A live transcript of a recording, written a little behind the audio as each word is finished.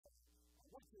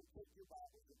take your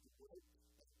Bibles if you would,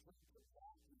 and turn to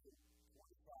Matthew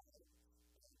 25.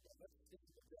 And let's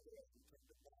stand together as we turn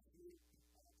to Matthew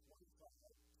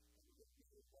 25. And we're going to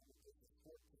be in verses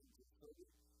 14 to 30.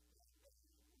 And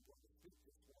we're going to speak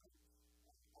this morning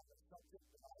on a subject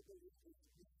that I believe is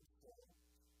meaningful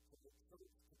for the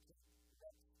church to take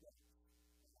next steps.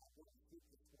 And I'm going to speak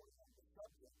this morning on the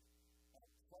subject of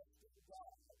trusting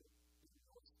God in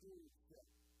your stewardship.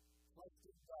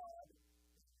 Trusting God in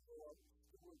your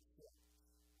stewardship.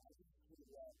 I used to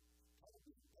kind of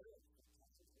be embarrassed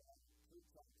sometimes when I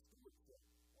preach on stewardship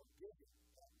or giving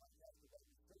at my yesterday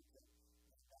preaching.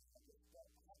 And I just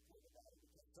felt awkward about it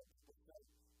because some people say,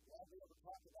 well, I'll be able to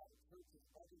talk about it in churches,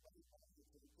 everybody knows it,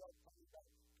 so we start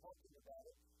talking about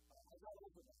it. I got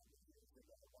over that years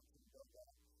ago. I want you to know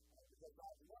that. Because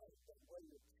I've learned that where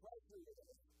your treasure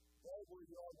is, there where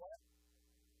your what?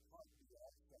 Heart be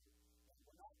also. And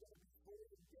we're not going to be fully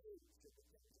engaged in the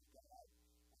things of God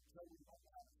until we know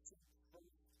how to seek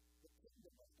first the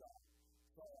kingdom of God.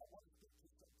 So I want to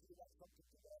speak to you about something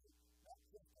today, not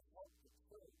just to help the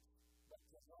church, but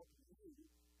to help you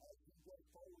as you go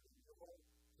forward in your whole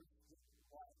Christian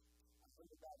life. I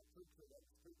heard about a preacher that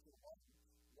was preaching one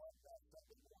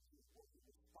Sunday morning where he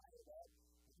was fired up.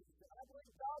 And he said, I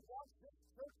believe God wants this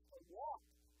church to walk.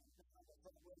 And the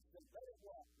front way said, let it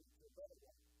walk. He said, let it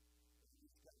walk. And he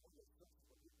said, one of those churches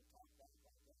where people talk about it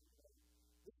like that.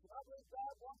 He said, I believe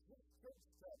God wants this church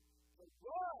to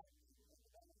run.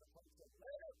 And the front said,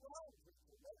 let it run. He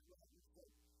said, let it run. He said,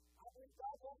 I believe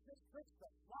God wants this church to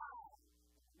fly.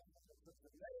 And the church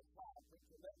said, let it fly. He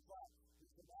said, let it fly. He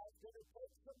said, now it's going to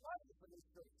take some money for this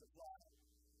church to fly.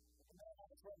 And then my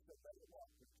friend said, let it walk.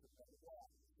 He said, let it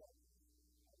walk. So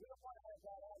we don't want to have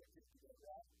that attitude today,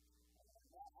 right?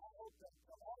 Now, I hope that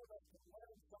all of us can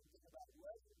learn something about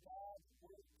letting God's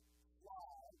word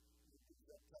fly in these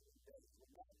upcoming days. So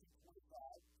Matthew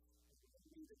 25, and we're going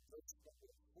to read in verse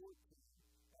number 14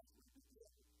 as we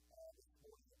begin this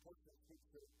morning. The personal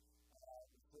picture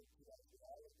referred to as the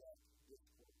Olivet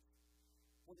Discourse.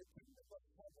 For the kingdom of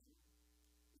heaven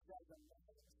is as a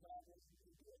man traveling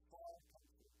into a far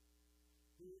country,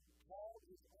 who called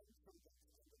his own servants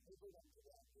and delivered unto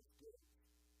them his goods.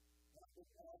 Number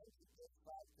 1, he did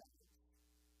 5 talents.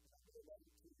 Number 11,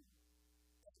 2.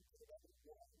 And number 11,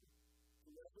 1.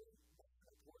 Whoever went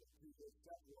according to his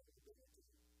several ability,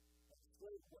 and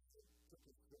straightway took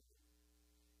his servant.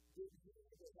 Did he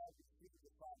that had received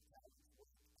the 5 talents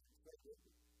went and traded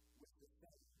with the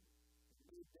same, and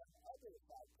made them other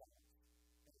 5 talents?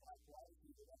 And likewise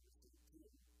he that had received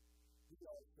 2, he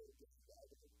also gave the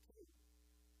other 2.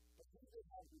 But he that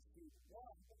had received 1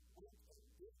 went and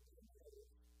did inherit,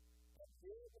 and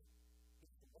hid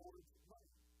his Lord's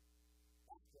money.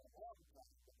 After a long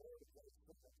time, the Lord of those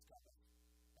servants cometh,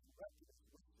 and reckoneth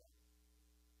with them.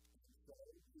 And so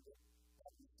he that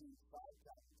had received 5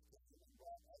 talents came and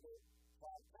brought other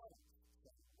 5 talents,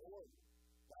 saying, Lord,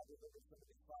 thou deliverest unto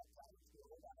me 5 talents,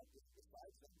 Lord, I have given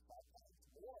besides them 5 talents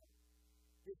more.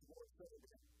 His Lord said to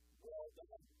him, well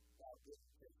done, thou good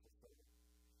and faithful servant.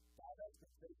 Thou hast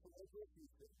been faithful over a few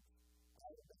things, I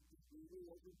will make thee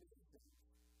ruler over many things.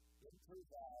 Enter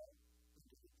thou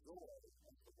into the joy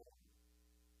of the Lord.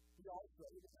 He also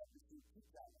that had received 2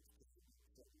 talents came and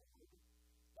said, Lord,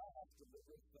 thou hast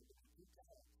delivered unto me 2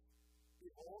 talents.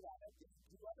 Behold, I have given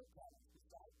 2 other talents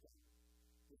besides them.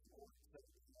 His Lord said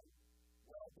to him,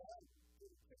 well done, good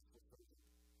and faithful servant.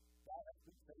 Thou hast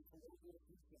been faithful over a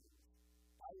few things,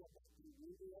 I will make thee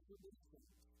ruler over many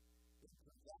things.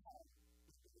 Enter thou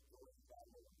into the joy of thy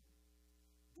Lord.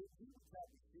 Then he which had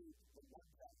received the 1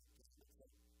 talent came and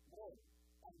said, Lord,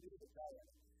 I knew that thou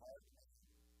art a hard man,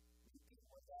 reaping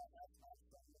where thou hast not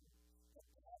sown, and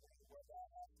gathering where thou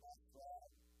hast not trod.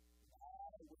 And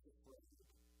I was afraid,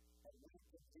 and went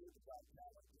and hid thy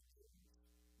talent in thee.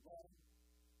 Lo,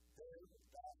 there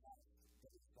thou hast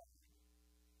thy son.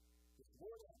 His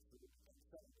Lord answered and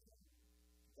said unto him,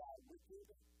 Thou wicked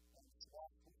and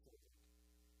slothful servant,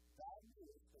 thou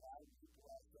knewest that I reap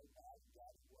where I sowed not, and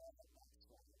gathered where I had not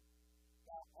sown.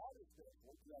 Thou oughtest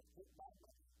therefore to have put my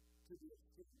money to the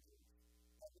exchangers,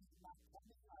 and it is not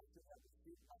coming out to have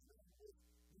received my money with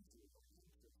usury or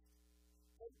interest.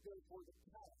 Take therefore the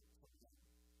talent from him,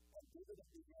 and give it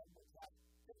unto him which hath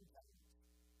 10 talents.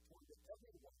 For to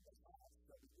every one that hath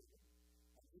shall be given,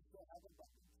 and he shall have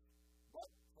abundance.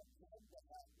 But from him that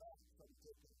hath not shall be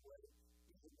taken away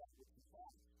even that which he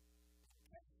hath. And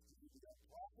cast ye the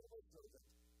unprofitable servant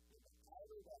in the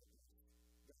outer darkness,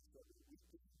 that shall be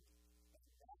weeping and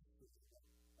gnashing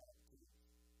of teeth.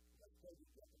 Let's pray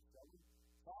together, shall we?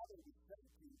 Father, we thank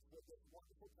you for this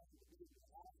wonderful time to be in your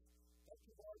house. Thank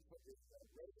you, Lord, for this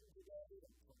rain today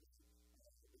and for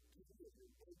the beauty of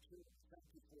your nature. too. Thank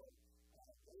you for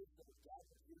those that have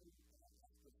gathered here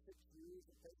for 6 years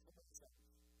of faithfulness.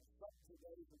 And some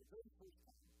today for the very first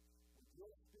time, with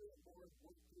your Spirit, Lord,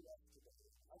 work through us today.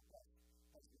 Help us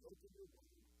as we open your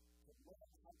word to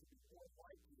learn how to be more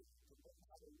like you, to learn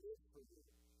how to live for you.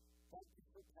 Thank you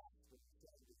for pastors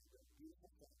and their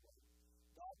beautiful family.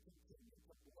 God, continue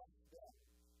to bless them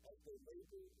as they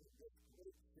labor in this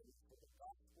great city for the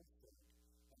gospel's sake.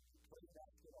 And we pray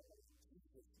that to all in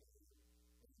Jesus' name.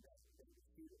 Amen.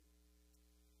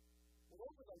 Well,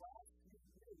 over the last few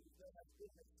years, there has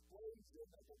been an explosion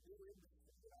of a new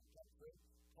industry in our country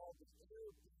called the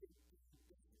Airbnb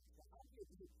business. So how many of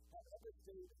you have ever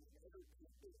stayed in an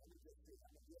Airbnb? Let me just say,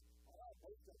 I'm going to get all right,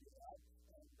 most of you have,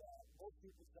 and most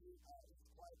people say it's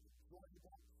quite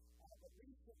enjoyable. But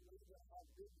recently, there have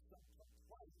been some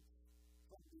complaints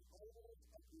from the owners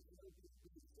of the Airbnb.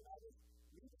 So I was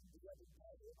reading the other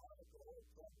day an article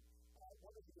from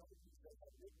one of the owners that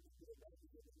had written to the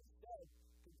magazine and said,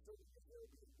 concerning the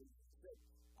Airbnb, that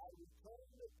I returned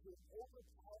to an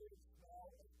overpowering smell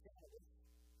of cannabis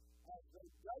as the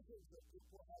dozens of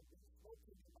people have been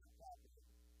smoking in my property.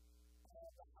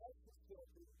 The house was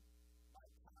filthy. My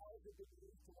towels had been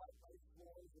used to wipe my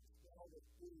floors and smelled of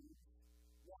food.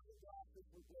 Water glasses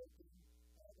were broken.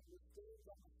 There were stains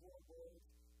on the floorboards.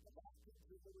 The vacuum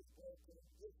cleaner was broken.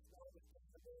 This smelled of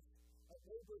cannabis. A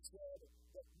neighbor said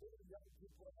that many young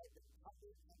people had been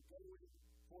coming and going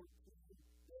for 2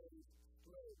 days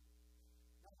straight.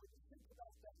 Now, when you think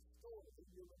about that story,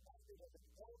 you're reminded of an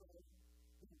owner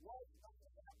who was not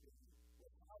happy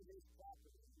with how his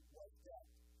property was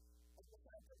kept. And the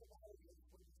fact of the matter is,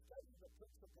 when you study the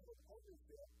principle of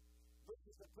ownership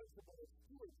versus the principle of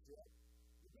stewardship,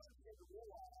 you're going to begin to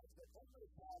realize that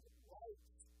owners have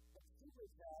rights and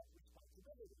stewards have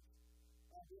responsibilities.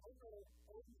 The owner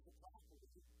owns the property.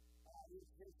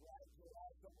 It's his right to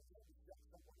allow someone to check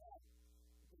someone out.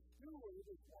 The steward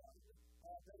is one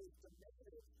that is the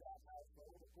negative that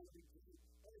household according to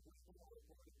every single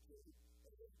according to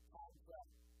a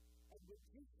contract. And when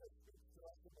Jesus speaks to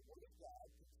us in the Word of God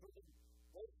concerning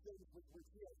those things with which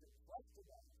He has entrusted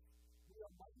us, we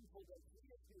are mindful that He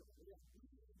is here. We are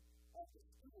being the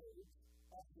stewards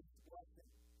of His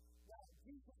blessing. Now,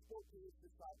 Jesus spoke to His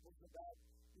disciples about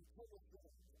eternal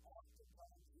things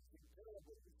oftentimes using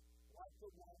parables like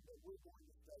the one that we're going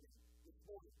to study this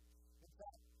morning. In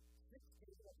fact, 16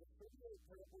 of the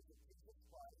 38 parables of Jesus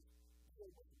Christ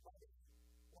deal with money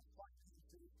or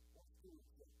finances or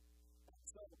stewardship. And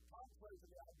so, contrary to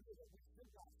the idea that we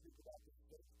should not speak about these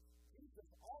things, Jesus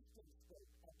often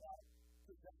spoke about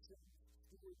possession,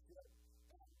 stewardship,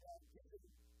 and giving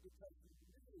because He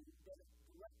knew that it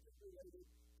directly related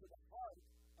to the heart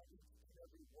of each and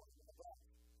every one of us.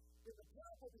 In the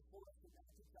parable before us in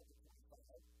Matthew chapter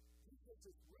 25, Jesus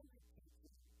is really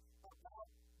teaching about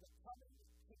the coming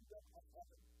kingdom of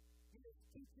heaven. He is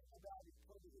teaching about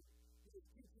eternity. He is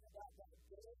teaching about that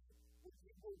day when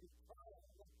He will return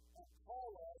and call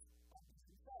us unto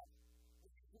Himself. And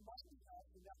He's reminding us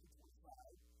in Matthew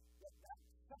 25 that that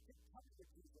second coming of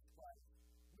Jesus Christ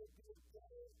will be a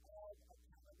day of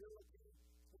accountability,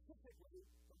 specifically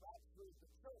the rapture of the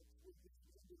church, which is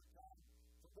the end of the time.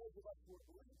 For those of us who are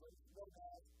believers, known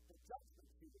as the judgment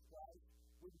seat of Christ,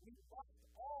 when we must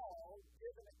all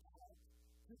give an account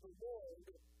to the Lord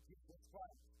Jesus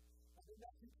Christ. And in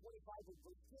Matthew 25 and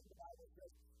verse 10, the Bible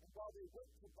says, and while they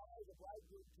went to buy, the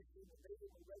bridegroom came, and they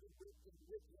were ready with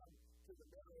him to the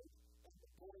marriage, and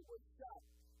the door was shut.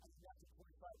 And in Matthew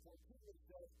 25:14, it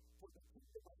says, for the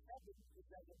kingdom of heaven is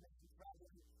as a man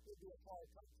traveling into a far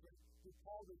country, who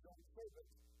called his own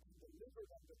servants and delivered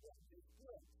unto them his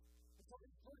goods. And so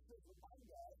these verses remind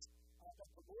us that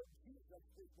the Lord Jesus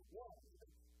is the one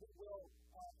who will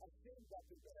ascend up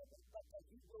into heaven, but that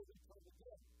He will return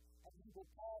again, and He will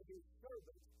call His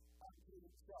servants unto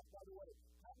Himself. By the way,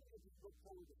 how many of you look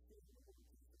forward to seeing the Lord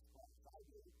Jesus Christ? I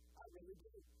do. I really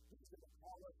do. He's going to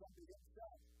call us unto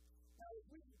Himself. Now, as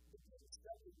we begin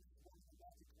studying this morning in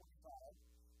Matthew 25,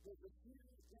 there's a few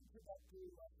introductory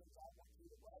lessons I want you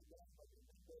to write down, but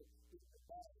remember in the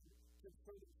mind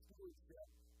concerning stewardship.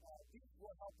 These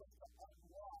will help us to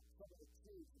unlock some of the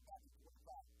truths of Matthew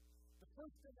 25. The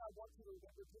first thing I want you to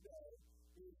remember today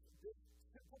is this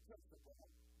simple principle.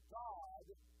 God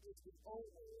is the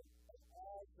owner of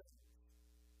all things.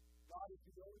 God is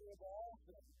the owner of all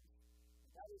things.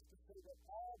 And that is to say that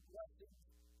all blessings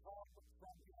come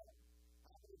from Him.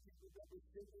 How many people have ever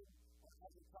seen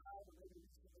as a child, or maybe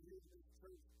recently here in this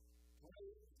church,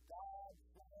 praise God,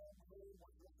 family,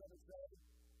 what's the going to say?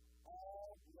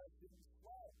 All blessings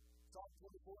flow. Psalm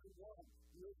 24:1.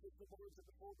 The earth is the Lord's and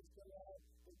the fullness thereof,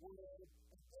 the world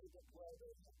and they that dwell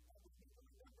therein. And we need to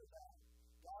remember that.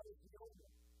 God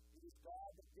It is God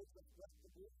that gives us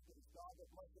restoration. It is God that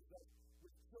blesses us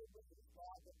with children. It is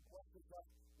God that blesses us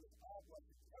with all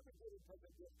blessings. Every good and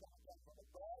perfect gift comes down from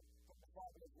above, from the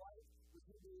Father of life, with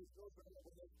whom there is no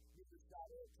variable with us, with the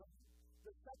shadow of turning.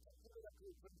 The second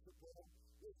theological principle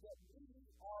is that we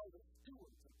are the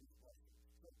stewards of these blessings.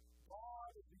 So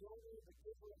God is the owner and the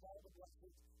giver of all the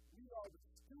blessings. We are the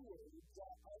stewards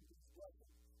of these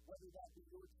blessings. Whether that be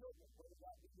your children, whether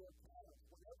that be your parents,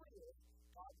 whatever it is,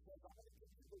 God says, I'm going to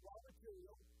give you the raw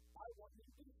material. I want you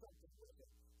to do something with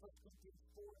it. 1 Corinthians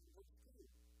 4 and verse 2.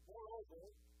 Moreover,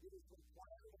 it is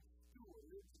required of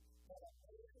stewards that a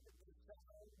man be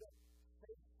found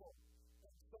faithful.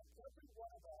 And so every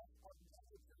one of us are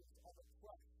managers of a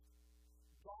trust.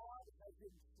 God has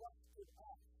entrusted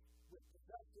us with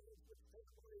possessions, with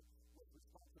family, with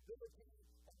responsibility,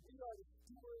 and we are the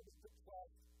stewards of the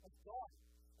trust of God.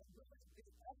 And really, the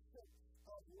essence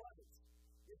of life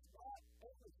is not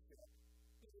ownership,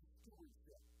 it is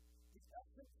stewardship. The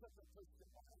essence of the Christian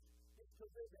life is to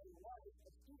live a life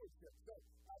of stewardship. So,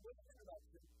 with an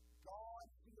introduction, God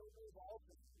is the owner of all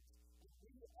things, and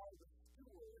we are the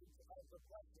stewards of the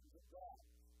blessings of God.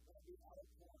 Randy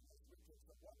Alcorn has written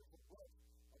some wonderful books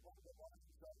of one of the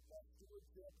lines of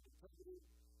stewardship and integrity.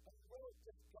 And really,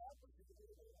 if God was the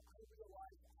owner, I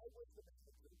realized I was the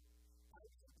manager. I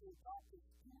needed to adopt a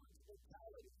steward's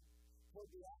mentality for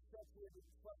the assets he had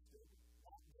entrusted,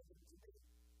 not given to me.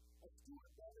 A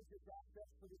steward manages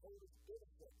assets for the owner's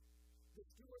benefit. The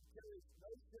steward carries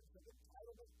no sense of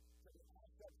entitlement to the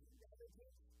assets he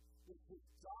manages. It's his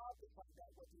job to find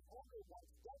out what the owner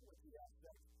wants done with the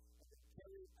assets and to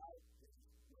carry out his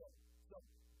will. So,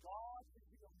 God is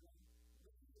the owner,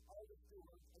 we are the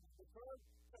stewards, and the third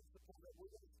principle that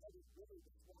we're going to study really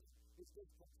this morning is this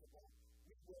principle.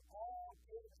 We will all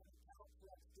give an account for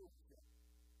our stewardship.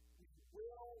 We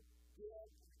will give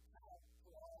an account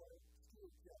for our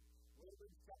stewardship.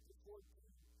 Romans chapter 14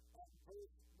 and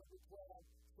verse number 12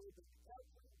 says that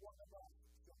every one of us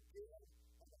shall give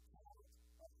an account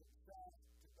of himself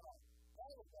to God.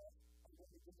 All of us are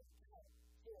going to give an account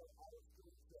for our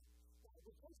stewardship. Now,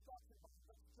 the first doctrine,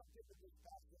 let's jump into this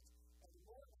passage and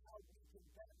learn how we can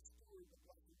better steward the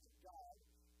blessings of God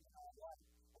in our life.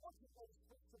 I want you to notice,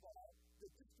 first of all, the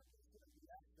distribution of the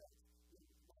assets in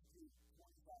Matthew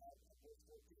 25 and verse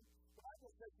 14. The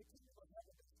Bible says the kingdom of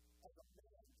heaven is as a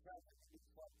man traveling in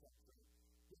far country.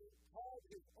 He called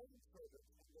his own servants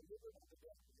and delivered unto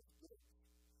them his goods.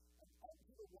 And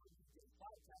unto the one who gave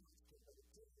 5 talents committed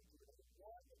 2 to another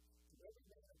 1, to every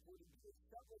man according to his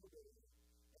several ability,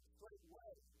 and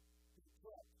straightway he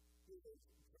took his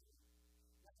journey.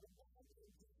 Now the man in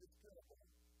Jesus' parable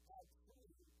had 3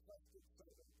 trusted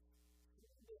servants.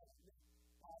 3 men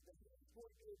that he was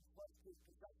going to entrust his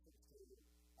possessions to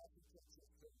as he takes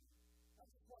his journey. I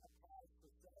just want to pause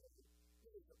for say,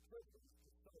 it is a privilege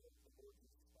to serve the Lord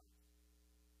Jesus Christ.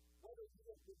 Whether you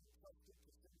have been entrusted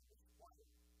to sing in this choir,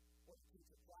 or to teach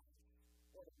a class,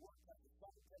 or to work as a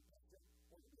song technician,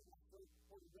 or to be a worker,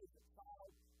 or to raise a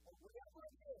child, or whatever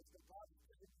it is that God has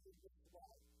given you in this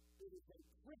life, it is a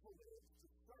privilege to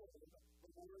serve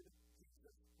the Lord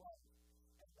Jesus Christ.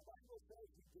 And the Bible says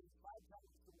he gave 5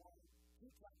 talents to one, 2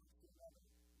 talents to another,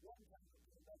 1 talent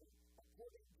to another,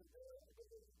 according to their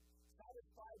ability.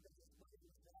 Satisfied that his money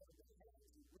was now in his hands,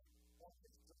 he went on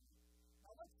his journey.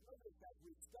 Now let's notice as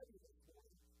we study this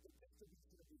morning the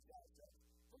distribution of these assets.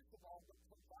 First of all, the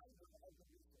provider of the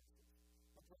resources.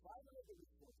 The provider of the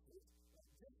resources, and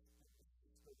this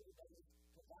is that is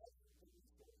providing the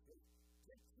resources,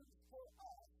 pictures for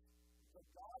us the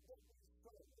God that we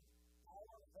serve,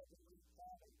 our Heavenly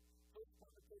Father. 1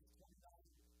 Corinthians 29,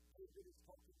 David is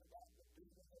talking about the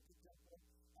building of the temple,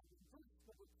 and in verse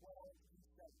number 12, he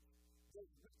says, "The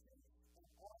riches and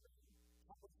honor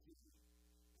come of thee,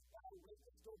 and thou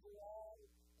reignest over all,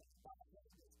 and in thy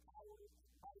hand is power and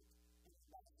might, and in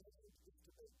thy hand is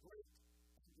to make great,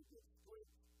 and to give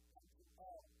strength unto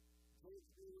all." Those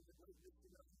who were the great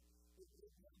missionary, it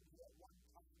is him who at one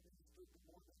time ministered to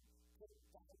more than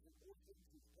 10,000 orphans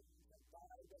whose parents had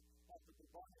died after the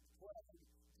bubonic plague.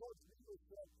 George Mueller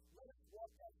said, "Let us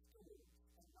walk as stewards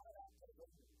and not act as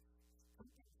owners,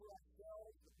 keeping for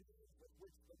ourselves the means with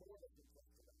which the Lord has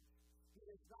entrusted us. He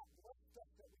has not blessed us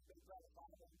that we may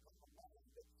gratify him from the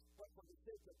land, but for the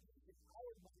sake of using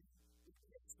our money in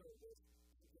his service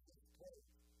and in his praise."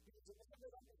 He is a man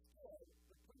that understood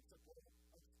the principle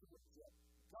of stewardship.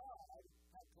 God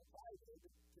had provided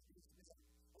to these men.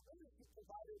 Well, then he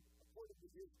provided according to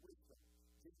his wisdom.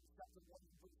 James chapter 1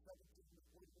 and verse 17 is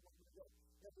where we want to go.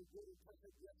 Every good and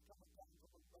perfect gift cometh down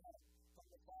from above, from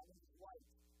the Father of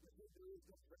lights, with whom there is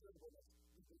no variableness,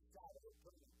 with his shadow of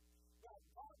turning. Now,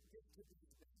 God gives to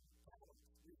these men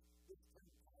talents. this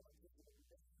great talent is an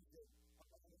amazing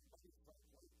amount of money,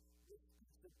 frankly. This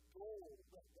piece of gold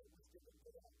that was given to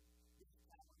them, these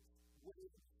talents,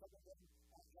 weighed some of them,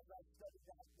 as I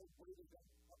studied out, they weighed them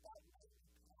about 90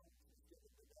 pounds was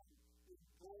given to them. This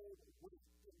gold was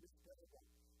indispensable.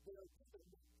 They are given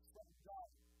from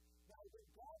God. Now, when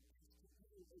God gives to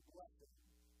you a blessing,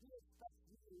 He expects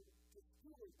you to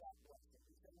steward that blessing.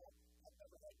 You say, well, I've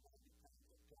never had 90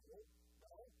 pounds of gold.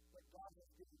 No, but God has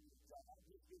given you a job.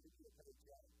 He's given you a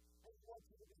paycheck. And He wants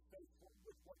you to be faithful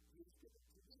with what He's given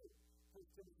to you. 1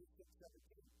 Timothy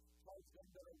 6:17 tells them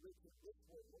that are rich in this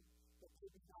world, but they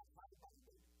be not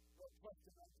high-minded, nor trust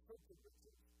in uncertain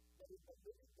riches, but in the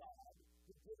living God,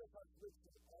 who giveth us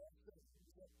richly all things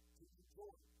to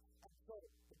enjoy. And so,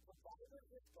 the provider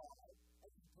is God, and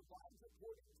He provides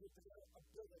according to their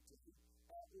ability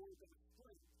or their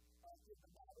strength in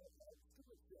the matter of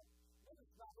stewardship.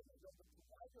 Notice not only does the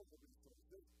provider of the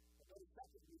resources, but notice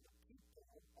secondly the people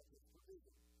of His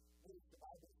provision. Notice the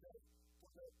Bible says, for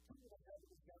the kingdom of heaven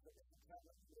is gathered in the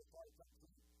talent of His right country.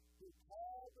 He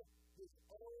called His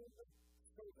own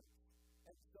servants.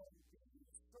 And so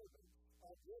these servants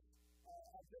of this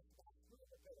master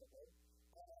available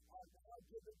are now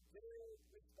given their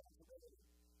responsibility.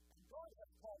 And God has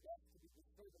called us to be the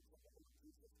servants of the Lord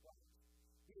Jesus Christ.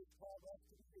 He has called us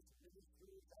to be His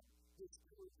ministers and His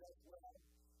stewards as well.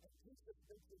 And Jesus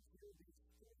mentions here these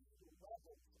three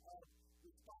levels of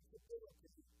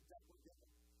responsibility that we're given.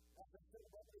 As I said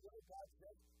a moment ago, God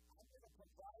says, I'm going to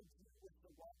provide you with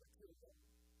the raw material,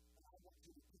 and I want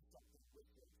you to do something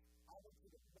with it. I want you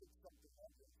to make something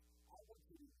of it. I want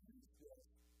you to use this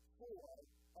for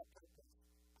a purpose.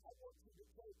 I want you to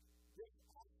take this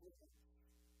affluence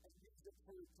and use it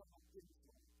for eternal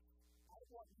influence. I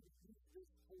want you to use this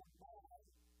for my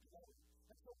glory.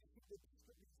 And so we see the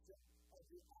distribution of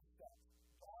the assets.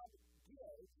 God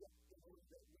gives in order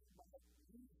that we might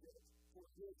use it for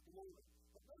His glory.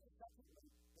 But notice secondly,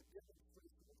 the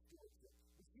demonstration of stewardship.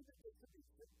 We see the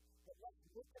distribution, but let's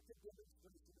look at the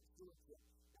demonstration of stewardship.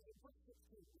 And in verse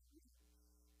 16 we read,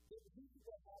 that he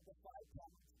that had the 5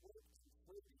 talents worked and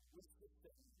traded with the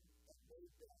same, and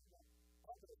made them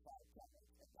other 5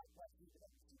 talents, and likewise he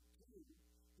that received 2,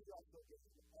 he also gave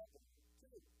them other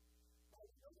 2. Now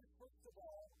we notice first of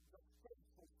all the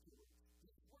faithful steward.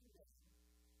 These were men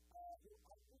who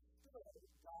understood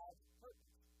God's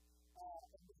purpose.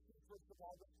 And we see first of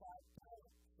all the 5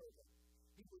 talent servant.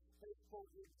 He was faithful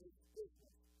in his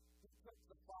business. He took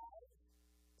the 5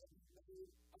 and he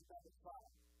made another 5.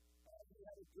 He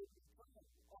had a good return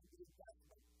on the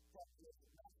investment from his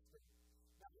master.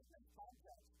 Now in this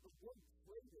context, the word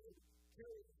traded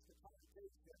carries the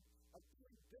connotation of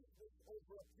doing business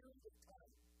over a period of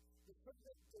time. The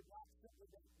servant did not simply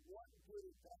make one good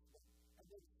investment and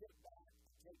then sit back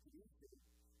and take it easy.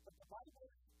 But the Bible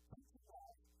is teaching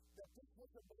us that this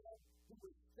was a man who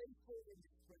was faithful in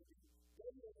his trading,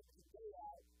 day in and day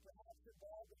out, perhaps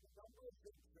involved in a number of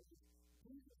ventures,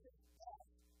 doing his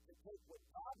best to take what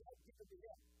God had given to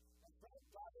him. And friends,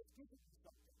 God has given you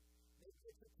something. Maybe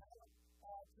it's a talent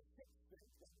to fix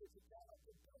things. Maybe it's a talent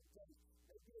to build things.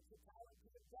 Maybe it's a talent to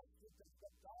invest in things.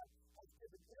 But God has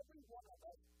given every one of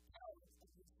us talents. And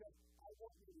He said, I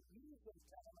want you to use those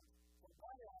talents for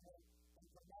my honor and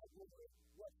for my glory.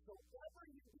 Whatsoever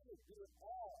you do it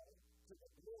all to the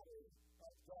glory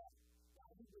of God. Now,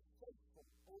 he was faithful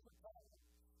over time.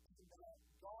 And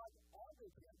God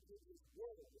honored him in His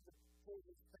word for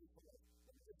his faithfulness.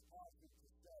 Let me just pause here to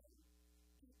say,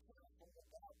 be careful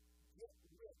about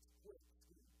get-rich-quick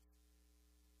schemes.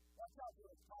 Watch out for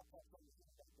those top-up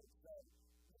companies that they say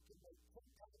you can make 10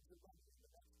 times your money in the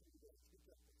next 2 years. Be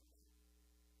careful for that.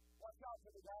 Watch out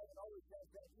for the guy that always has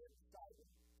that insider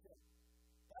tip.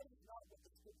 That is not what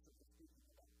the Scriptures are speaking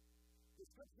about. The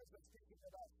Scriptures are speaking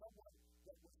about someone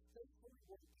that was faithfully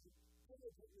working,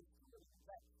 diligently stewarding. In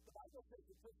fact, the Bible says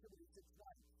in 1 Timothy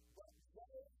 6:9, but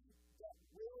those that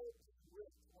will be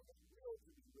rich, or that will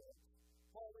to be rich,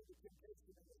 fall into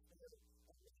temptation and despair,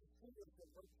 and many foolish and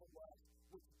hurtful lusts,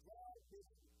 which drive them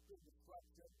to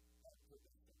destruction and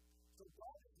perdition. So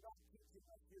God is not teaching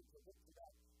us here to look for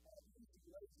that easy,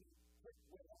 lazy, quick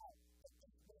way out. But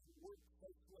this man worked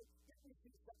faithfully. Then we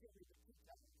see secondly the 2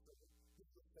 talent servant. He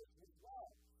was faithful as well.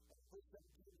 And verse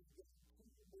 17, he gives 2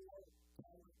 more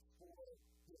talents for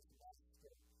his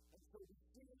master. And so we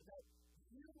see that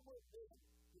here were men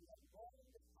who had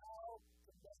learned how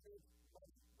to manage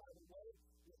money. By the way,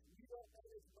 if you don't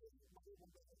manage money, money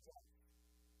will manage us.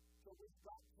 So we've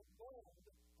got to learn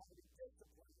how to be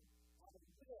disciplined, how to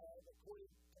live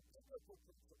according to biblical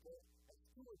principles and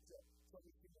stewardship, so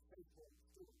we can be faithful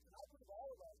stewards. And I believe all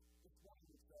of us this morning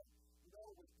would say,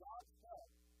 with God's help,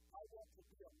 I want to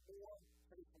be a more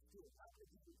faithful stewards. How many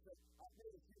of you would say, I've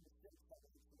made a few mistakes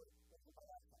having a steward? That's the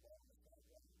last time I understand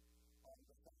that.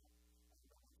 The fact,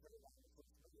 I'm very long as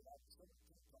it's really like someone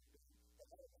can't come in the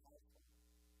head of the household.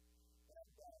 And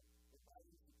if I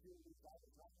was security, I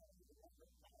was not going to remember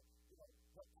that,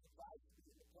 what advice me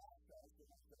in the process, and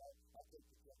I said, I'll take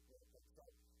the checkbook. And so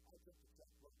I took the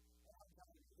checkbook, and I'm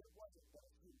telling you, it wasn't but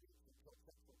a few weeks until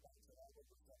checkbook banks had all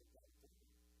over $7,000.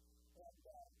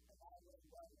 And I learned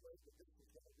right away that this is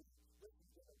going to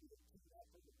be a team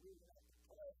effort, and we're going to have to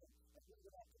play, and we're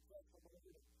going to have to play for the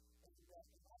leader.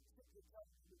 And I'm simply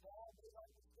telling you, we've all made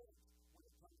our mistakes when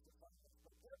it comes to finance.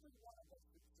 But every one of us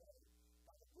should say,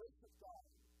 by the grace of God,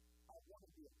 I want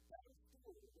to be a better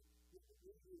steward in the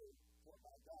new year for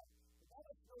my God. And that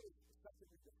is really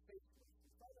especially the faithless.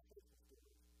 It's not a faithless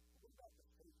steward. What about the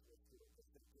faithless steward? Just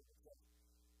think of it.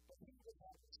 But he would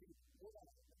have achieved more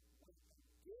than when he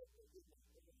did in his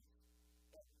hands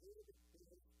and did his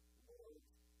Lord's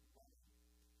money.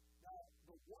 Now,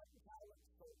 the one talent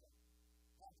servant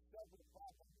had several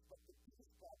problems, but the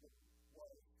biggest problem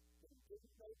was that he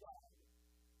didn't know God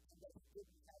and that he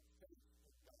didn't have faith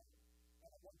in God. And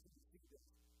I want you to see this.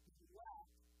 He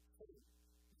lacked faith.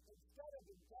 Instead of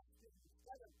investing,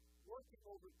 instead of working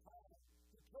over time,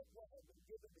 he took what had been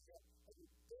given to him and he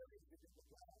buried it in the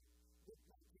ground. Luke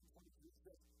 19:23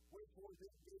 says, wherefore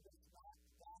then gavest not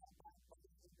thou my money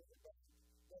into the bank,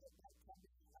 that it might come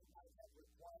in I might have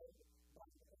required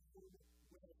mine own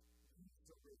with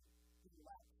usury. He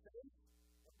lacked faith,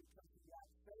 and because he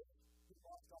lacked faith, he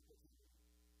lost opportunity.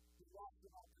 He lost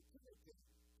an opportunity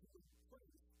to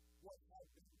increase what had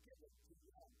been given to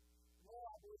him. Well,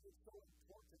 I believe it's so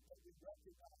important that we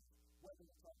recognize, whether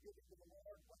it's our giving to the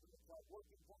Lord, whether it's our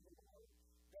working for the Lord,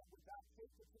 that without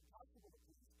faith it's impossible to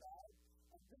please God.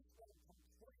 And this man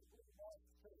completely lost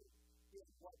faith in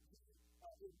what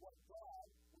God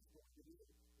was going to do.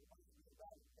 It might be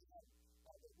about a man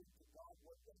that went to God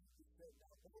one day and he said,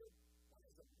 now Lord, what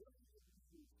is a million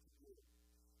years to do?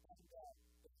 And God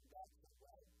said,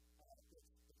 well,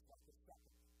 it's like a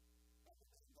second. And the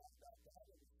man got back to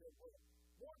heaven and said, well,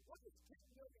 Lord, what is $10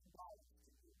 million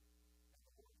to you? And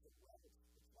the Lord said, well,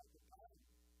 it's like a dime.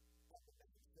 And the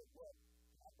man said, well,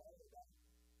 can I borrow that?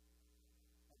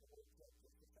 And the Lord said,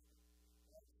 just a second.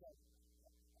 And so,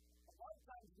 a lot of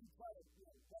times we try to,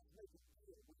 just make it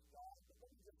clear with God, but let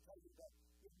me just tell you that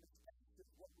in mistakes is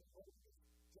what we're holding is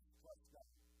just trust God.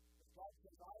 If God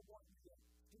says, I want you to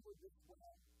steward this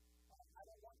well, I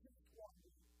don't want you to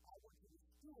squander it, I want you to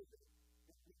steward it,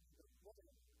 if we need to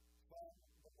learn from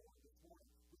the Lord this morning.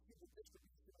 We see the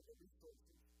distribution of the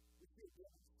resources. We see a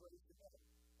demonstration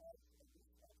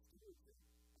of stewardship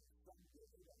on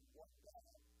Sunday and what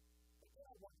God. But then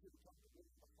I want you to come to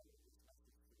really the heart of this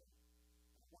message today.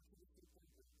 I want you to see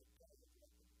things as a day of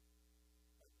reckoning.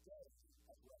 A day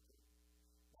of reckoning.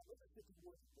 Now look at this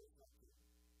word that goes up here.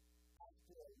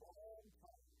 After a long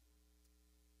time,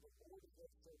 the Lord of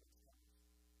their servants comes.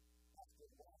 After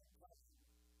a long time,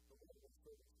 the Lord of their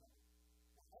servants comes.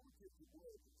 Now I want you to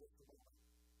would in just a moment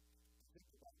to think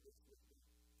about this with me.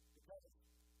 Because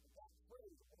that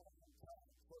phrase, a long time,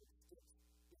 sort of sticks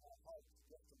in our hearts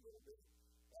just a little bit.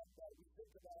 And we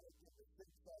think about it in the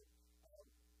sense that,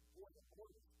 boy, the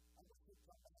Lord is, I'm going to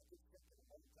come back and think in a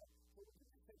moment. So we're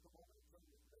going to take a moment and turn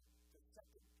to 2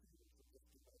 Peter for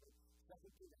just a moment.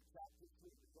 2 Peter chapter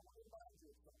 3. So I want to remind you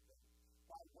of something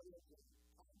by way of the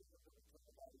timing of the return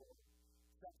of our Lord.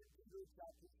 2 Peter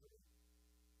chapter 3.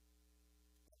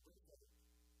 And verse 8.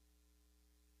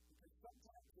 Because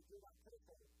sometimes if you're not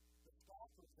careful, the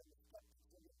scoffers and the skeptics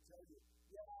are going to tell you,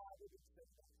 yeah, I didn't say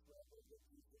that forever that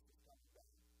Jesus is coming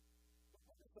back. But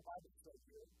what does the Bible say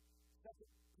here? 2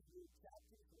 Peter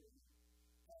chapter 3,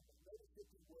 and notice if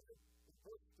you would, in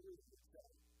verse 3 it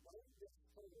says, learn this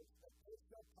first, that there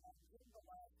shall come in the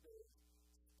last days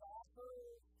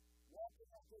scoffers walking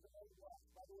after their own lust.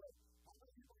 By the way, how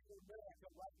many people in America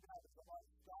right now there's a lot of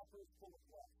scoffers full of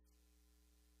lust?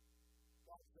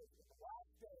 God says, in the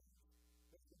last days,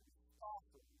 there's going to be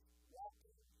scoffers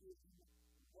walking in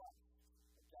lust.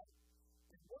 Okay?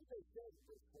 And what do they say in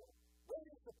verse 4? What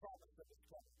is the promise of his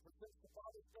coming? For since the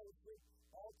Father fell asleep,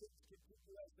 all things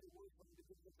continue as they were from the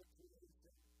beginning of the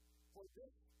creation. For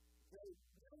this they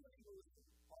willingly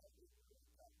are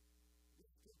ignorant.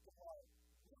 These people are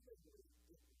willingly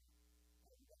ignorant.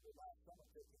 I remember last summer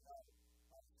taking out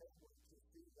our family to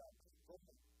see Chappell,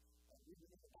 and we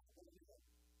were in the back of the room.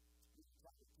 We were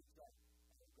trying to teach our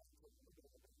grandchildren a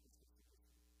bit of a business situation.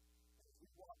 And as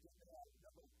we walked in there, I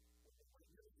remember when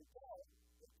years ago,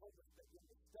 they told us that in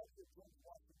the study of George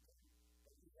Washington,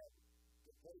 that he had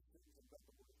devotions and read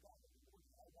the Word of God every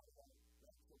morning. I wanted our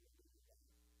grandchildren to do that.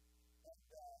 And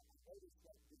I noticed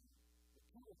that the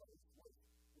universe was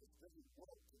very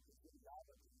woke in his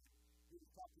ideology. He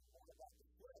was talking more about the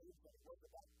slaves than it was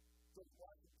about George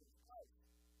Washington's life.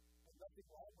 And nothing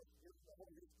wrong with hearing the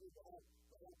whole history, the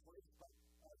whole place, but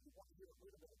you want to hear a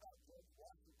little bit about George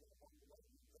Washington along the way,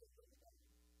 you better learn about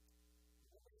him.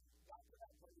 When we got to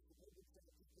that place, and we said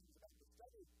a few things about the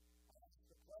study, I asked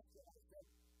the question, I said,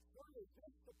 "Sir, is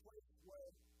this the place where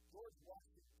George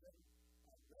Washington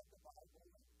read the Bible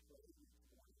and prayed each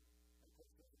morning?" And of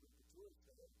course, the Jewish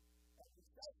said, and he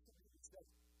says to me, he says,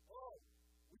 "Oh,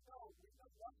 we know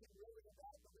nothing really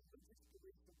about the religious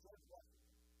beliefs of George Washington."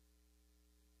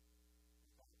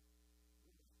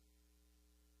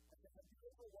 I said, "Have you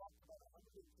ever walked about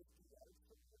 150 yards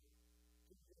from here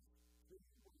to this tree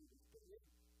where he was buried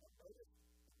and noticed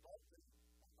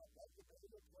above the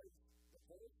burial place, the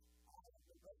village,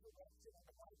 the resurrection and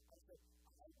the life?" I said,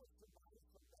 "I was surprised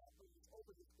from that when he's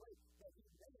over this place that he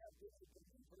may have been a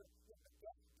believer in the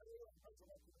death, burial, and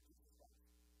resurrection of Jesus Christ."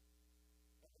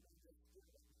 And the man just stood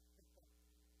there.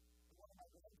 And one of my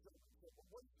grandchildren said, "Well,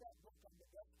 what's that book on the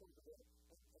death over there?"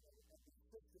 And the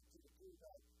assistant to the Jew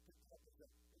guy picked up and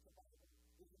said, "It's a Bible.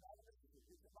 It's not a mystery.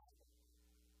 It's a Bible."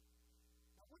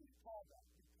 Now, what do you call that?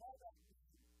 You call that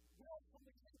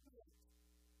willfully ignorant,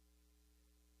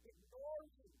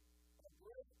 ignoring a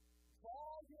great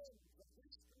volume of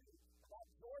history about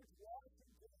George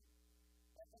Washington.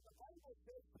 And the Bible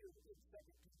says here in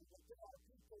 2 Peter that there are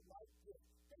people like this.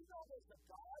 They know there's a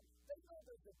God. They know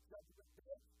there's a judgment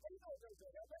day. They know there's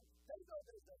a heaven. They know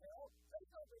there's a hell. They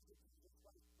know there's a Jesus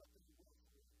Christ, but they will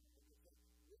see it. And they say,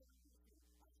 "Where are you here?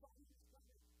 I thought he was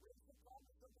coming. Where's the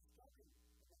promise of his coming?"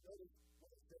 And notice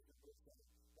what it says in verse 7.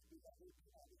 That we have to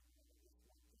be out of this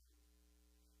one thing.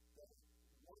 That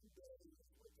one day is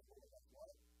with the Lord as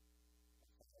what?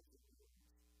 1,000 years.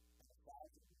 And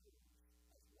 1,000 years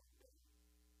as one day.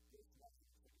 There's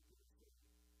nothing to do with it.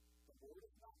 The Lord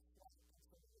is not slack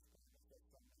concerning his promise, as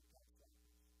some men have said,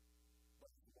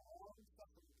 but he's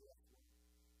long-suffering to us,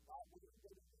 not willing to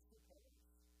get into repentance,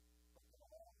 but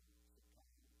long to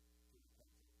come to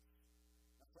repentance.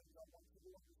 Now, friends, I want you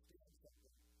to understand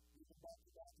something. We can back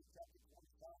to back to chapter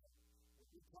 25. When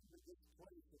you come to this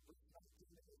place in verse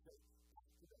 19, and it says,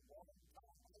 "After a long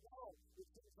time," I know it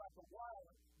seems like a while,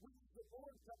 and when is the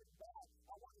Lord coming back?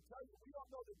 I want to tell you, we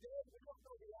don't know the day, we don't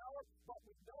know the hour, but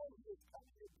we know he is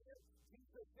coming again.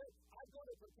 Jesus said, "I'm going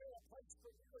to prepare a place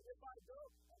for you, and if I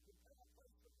go and prepare a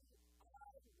place for you,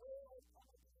 I will come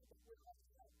again." But we're not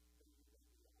yet.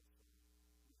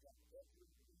 We've got every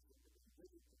reason to be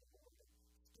ready to the Lord,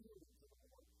 and stewarding to the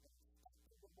Lord, and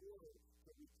expecting the Lord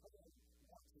to return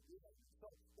once again. So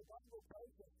the Bible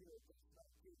tells us here in verse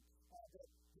 19 that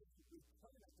he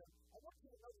returneth. And I want you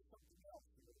to notice something else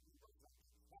here in verse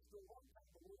 19. After a long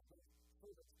time, the Lord says,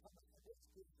 "Servants coming," and this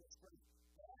gives this phrase,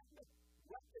 "and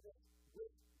reckoneth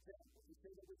with them." Would you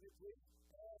say that with your please?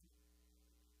 And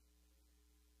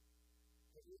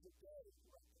there is a day of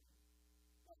reckoning.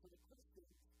 Now, for the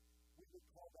Christians, we would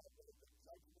call that the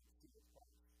judgment seat of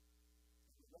Christ.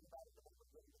 And we read about it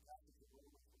in the passage of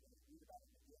Romans. We're going to read about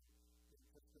it again in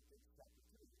 1 Corinthians chapter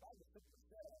 2. The Bible simply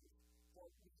says, "For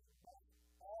we must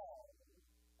all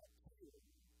appear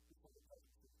before the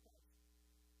presence of Christ."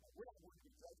 Now, we're not going to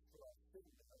be judged for our sin.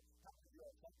 How many of you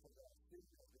are thankful that our sin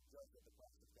has been judged at the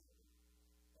cross of Calvary?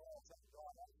 Oh, thank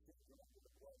God, our sins are under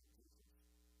the blood of Jesus.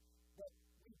 But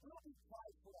we will be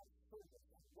tried for our service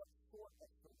and what sort of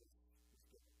service is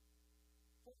given.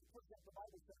 For example, the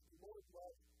Bible says the Lord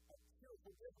loves a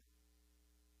cheerful giver.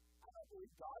 I don't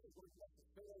believe God is going to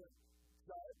necessarily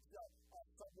judge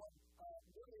someone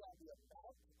merely on the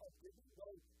amount of giving,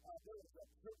 though there is a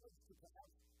privilege to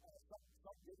perhaps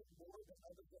some giving more than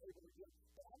others are able to give.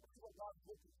 But I believe what God is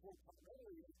looking for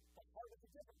primarily is the heart of the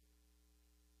giver.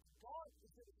 God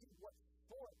is going to see what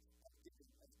sort of giving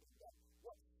has been done,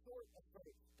 what sort of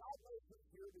faith. God knows who's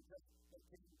here because they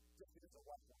came just as a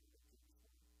watch on the king.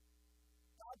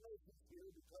 God knows who's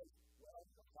here because, well,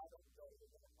 I don't know that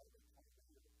they're hardly coming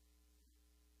here.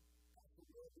 That's the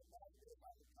word that God did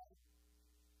by the time.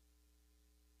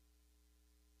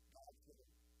 God said,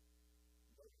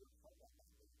 "Know your heart on my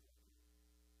baby."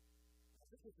 Now,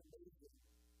 this is amazing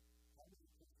how many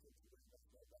Christians bring us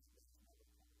that that's never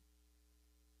coming.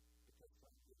 Because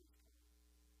Sunday is coming.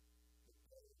 The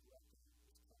day of reckoning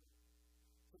is coming.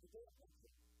 So the day of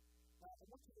reckoning. Now, I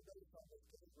want you to notice on this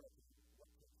day of reckoning what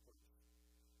takes place.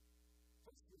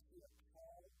 First, we see a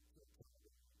call to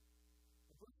accountability.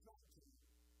 In verse 19,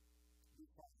 we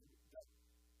find that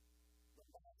the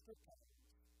master comes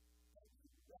and he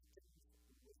reckons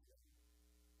with them.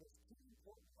 There's two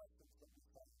important lessons that we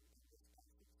find in this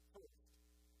passage. First,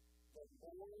 the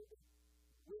Lord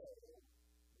will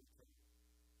return.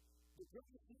 The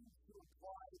really seems to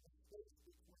imply the space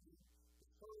between the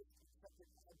first and second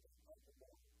advent of the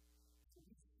Lord. So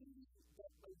we see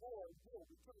that the Lord will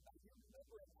return. Now, you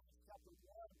remember in Acts chapter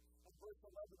 1 and verse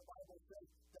 11, the Bible says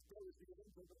that there was the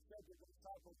angel that said to the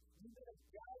disciples, "You men of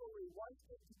Galilee, why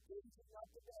stand you gazing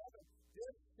up into heaven?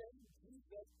 This same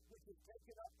Jesus, which is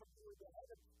taken up from you into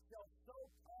heaven, shall so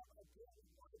come again in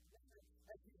like manner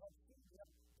as you have seen him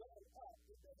go up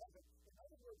into heaven." In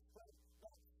other words, friends,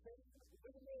 that same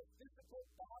literal, physical,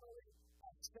 bodily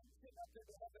ascension up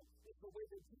into heaven is the way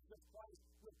that Jesus Christ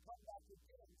will come back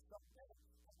again someday.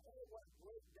 And oh, what a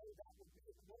great day that will be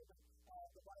in the moment.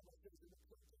 The Bible says in the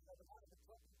 13th of the night, the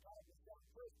 12th God will sound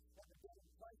first, and the dead in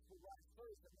Christ will rise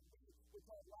first, and the we, which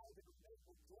are alive and remain,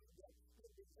 will join them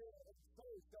in the air, and so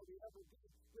shall we ever be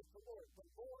with the Lord. The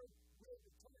Lord will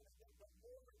return, and then the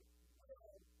Lord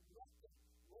will reckon.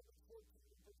 Romans 14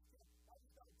 and verse 10. I do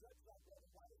not judge thy brother,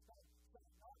 why is not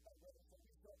thy brother, for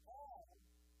we shall all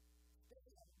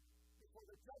stand before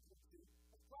the judgment seat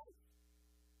of Christ.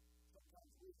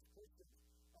 Sometimes we as Christians,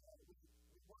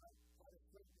 we want to try to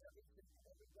straighten everything and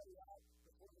everybody out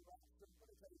before the rapture. But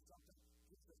I'll tell you something,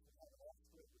 Jesus will have it all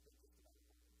straight within just a matter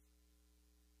of moments.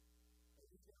 And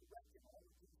he's going to reckon all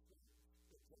of these things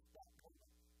in just that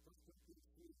moment. 1 Corinthians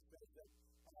 3 says that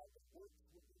the works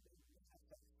will be made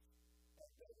manifest, and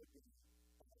they will be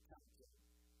accounted.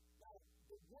 Now,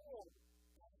 the world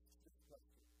asks this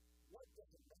question: what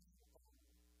does a man own?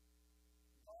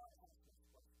 God asks this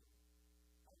question: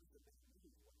 how does a man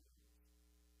use what he owns?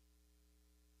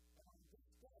 And on this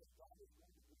day, God is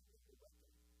going to bring the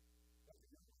record. As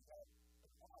you know, we have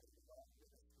an audit of our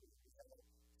ministry. We have a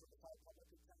certified public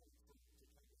accounting firm to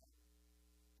take out.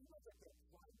 We look at the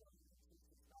primary interest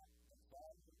is not the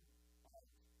volume of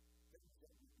things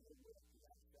that we deal with, the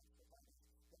aspects of finance,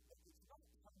 but it's not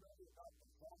primarily about the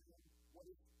volume. What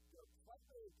is the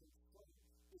primary concern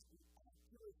is the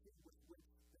accuracy with which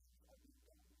things are being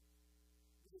done.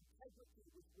 The integrity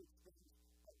with which things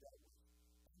are dealt with.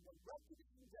 And the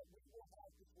reckoning that we will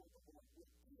have before the Lord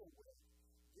will deal with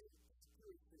the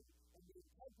accuracy and the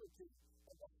integrity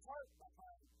and the heart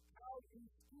behind how you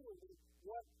stewarded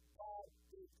what God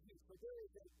gave you. So there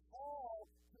is a call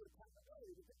to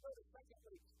accountability. But then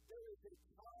secondly, there is a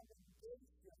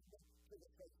commendation to the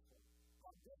faithful.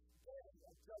 On this day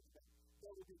of judgment,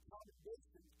 there will be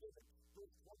commendations given.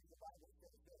 Verse 20, the Bible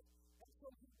says this. And so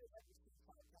he that had received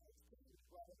 5 talents came and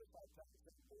brought other 5 talents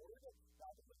and Lord, thou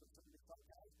that hast received 5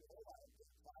 talents, behold, I have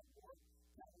given 5 more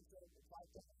talents and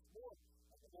 5 talents more.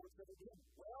 And the Lord said unto him,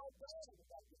 well done,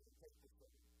 thou good and faithful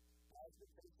servant. Thou hast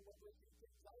been faithful over a few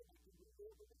things, I will make thee ruler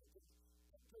over many things.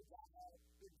 Enter thou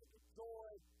into the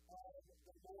joy of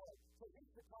the Lord. So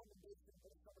here's the commendation of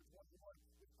verse number 21.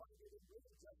 We find it in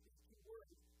really just these 2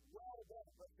 words. Well done.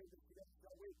 Let's say this together,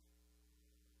 shall we?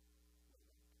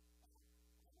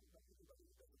 Anybody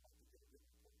who doesn't like to get a good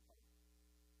report card.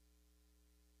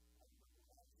 I remember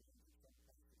when I was in some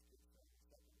places, kids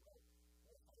said,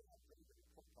 well, I don't have to get a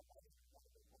report card. I just want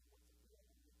to know what's the real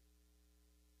number.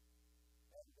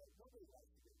 And nobody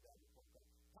likes to get a bad report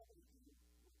card. How many of you would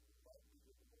like to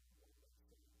get a good report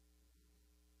card?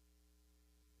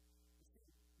 You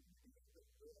see, you need to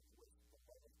live with the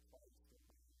love of Christ in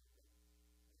mind.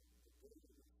 And the day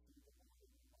that you see the Lord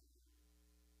in your mind,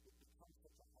 it becomes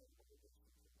such a hard motivation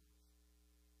for you.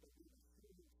 But we can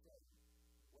truly say,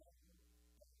 well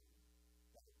done,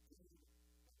 thou good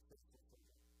and faithful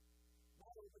servant.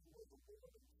 Not only was the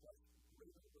Lord in such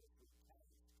greater mercy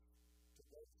tasked to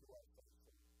those who are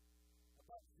faithful,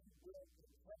 but he will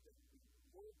in heaven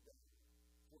reward them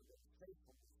for their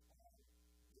faithfulness on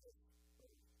this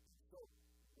earth. And so,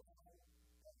 well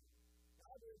done.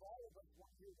 Now there's all of us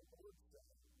want to hear the Lord say,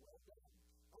 well done.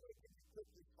 I'm going to give you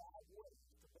quickly 5 ways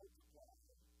to multiply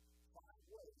them.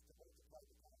 5 ways to multiply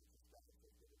the talents and talents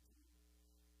that given to you.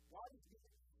 God is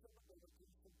giving you some of those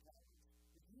recent talents.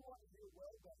 If you want to hear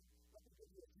well done, let me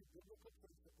give you a few biblical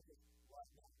principles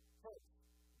right now. First,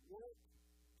 work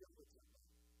diligently.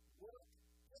 Work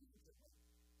diligently.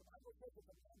 The Bible says that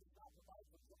the man does not provide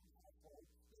for his own household.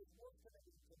 He is work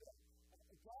committed to them.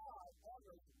 And God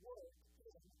honors work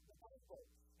in the Bible.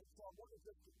 And so I want to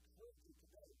just encourage you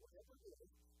today, whatever it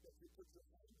is that you put your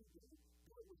hand to do it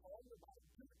with all your might,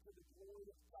 do it for the glory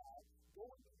of God. Go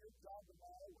into your job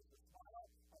tomorrow with a smile,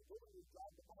 and go into your job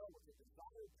tomorrow with a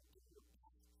desire to do your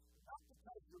best. Not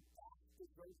because your boss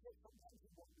deserves it, sometimes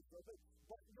you won't deserve it,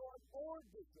 but your Lord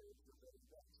deserves your very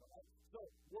best. Right? So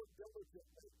work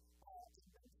diligently. And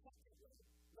then secondly,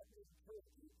 let me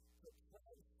encourage you to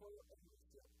transfer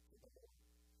ownership to the Lord.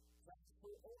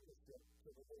 Transfer ownership to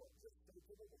the Lord. Just say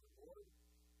to the Lord, Lord,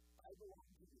 I belong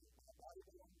to you. My body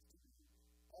belongs to you.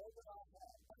 All that I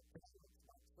have, my talents,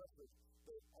 my promises,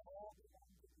 they all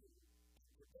belong to you. And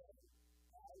today,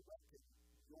 I reckon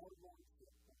your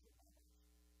lordship over my life.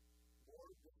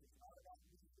 Lord, this is not about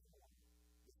me anymore.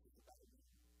 This is about you.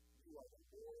 You are the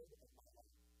Lord of my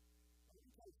life. Let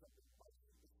me tell you something. Money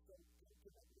is so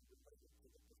intimately related to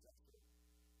the possessor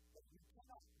that you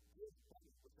cannot give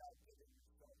money without giving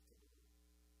yourself to the Lord.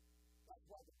 That's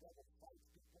why the devil fights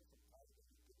people from tithing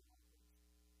and giving offerings.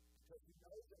 Because he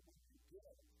knows that when you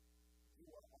give, you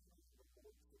are honoring the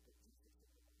lordship of Jesus in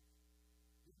your life.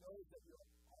 He knows that you're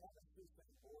honestly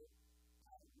saying, Lord,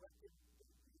 I reckon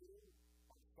that you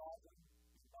are sovereign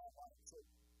in my life. So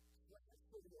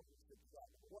transfer the ownership to God.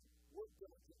 What we're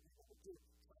diligent people will do,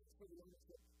 transfer the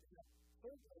ownership to God.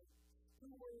 Thirdly,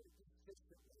 steward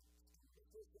efficiently.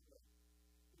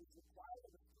 It is required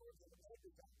of the stewards of the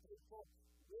neighbors that faithful,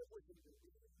 live within the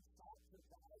meaning, sought to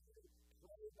value,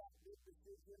 pray about good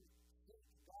decisions, seek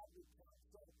godly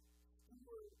counsel,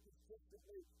 steward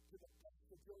efficiently to the best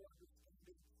of your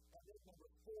understanding. And then number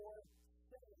 4,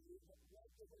 save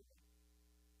regularly.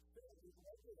 Save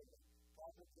regularly.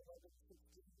 Proverbs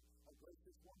 11:16, a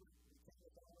gracious woman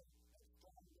retaineth honor, and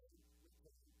strong men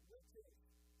retain riches.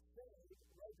 Save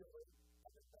regularly.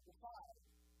 And then number 5,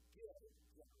 give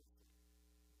generously.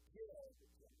 Give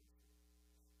generously.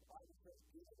 The Bible says,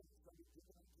 give and it's going to be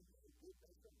given unto you. Good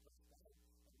measure, pressed down, and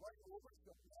running over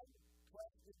shall men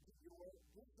pressed into your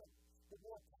bosom. The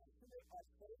more passionate our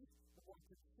faith, the more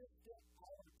consistent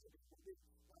our giving will be.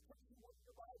 Now, turn to one in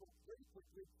your Bible very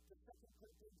quickly to 2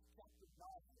 Corinthians chapter 9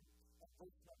 and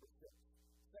verse number 6.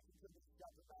 2 Corinthians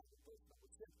chapter 9 and verse number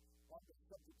 6 on the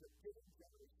subject of giving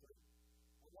generously.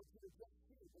 I want you to just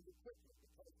see really quickly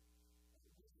because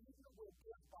we either will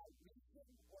give by reason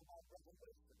or by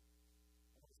revelation.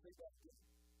 I want to say that again.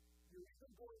 You're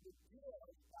either going to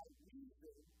give by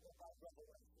reason or by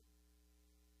revelation.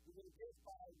 You're going to give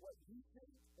by what you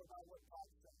think or by what God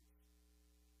says.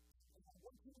 And I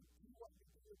want you to do what you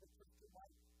do in the Christian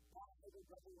life by the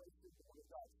revelation of the Word of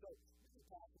God. So many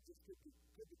passages could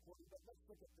be quoted, but let's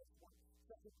look at this one.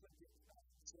 2 Corinthians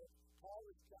 9:6. Paul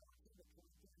is challenging the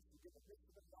Corinthians to give a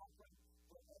mission of the offering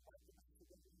for all my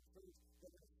Macedonian church. They're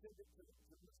going to send it to the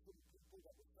Jerusalem people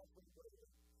that were suffering greatly.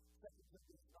 2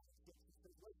 Corinthians 9:6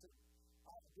 says, listen,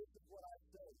 this is what I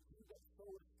say. He that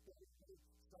soweth sparingly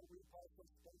shall reap also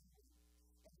sparingly.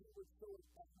 And he which soweth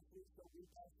bountifully shall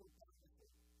reap also bountifully.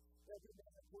 Every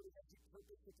man according as he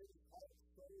purposeth in his heart,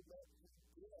 so let him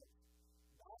give.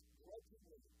 Not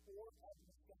grudgingly or of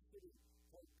necessity,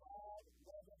 for God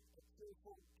loveth a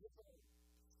cheerful giver.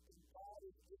 And God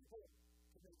is able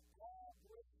to make all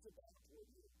grace abound toward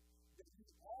you, that you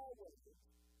always,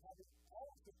 having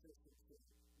all sufficiency,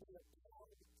 may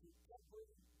abound to every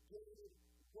good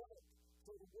work.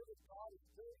 So the Word of God is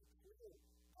very clear.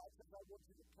 God says, I want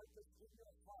you to purpose in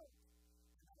your heart,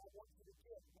 and I want you to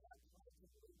give. Not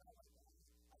grudgingly, not like that.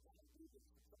 I want to do this.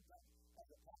 And sometimes, as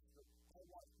a pastor, I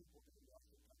watch people do that.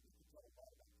 Sometimes you can tell a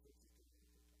lot about church you can do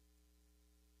sometimes.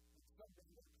 And something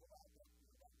will come out that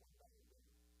you're not one guy or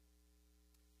another.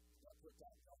 And that's what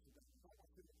God tells you. There's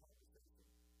almost in the conversation.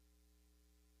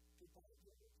 People are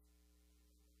givers.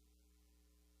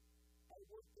 I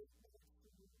work this minutes to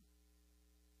you.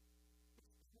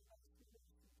 It's too much to you.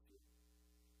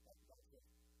 That's not it.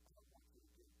 I don't want you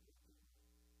to give this to you.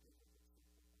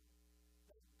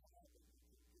 Thank God that you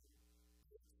can give.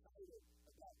 Be excited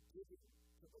about giving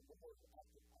to the Lord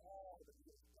after all that He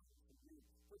has done for you.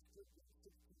 1 Corinthians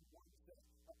 16:1 says,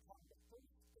 upon the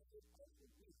first day of the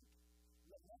week,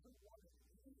 let every one of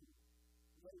you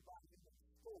lay by him in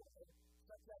store,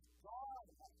 such as God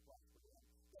has prospered him,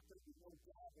 that there be no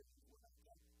gathering when I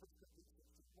come. 1 Corinthians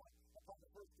 16:1. Upon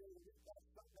the first day of the week, that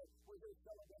Sunday, we're here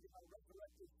celebrating our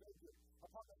resurrected Savior.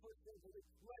 Upon the first day of the week,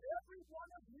 let every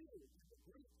one of you, in the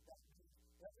Greek, that means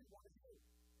every one of you.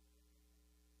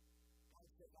 God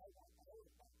says, I want all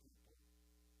of my people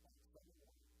on Sunday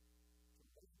morning to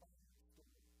lay by him in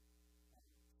store, and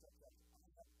such as I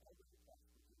have already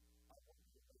prospered you. I want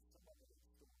you to lay some of it in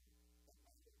store at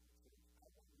my favorite church. I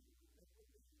want you to remember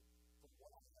me from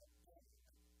what I have done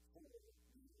for you.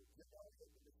 You know, in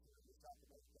the missionary, we talk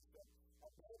about this stuff. A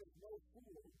man is no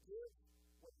fool who gives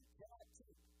what he cannot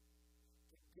take,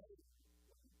 to gain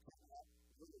what he cannot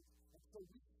lose. And so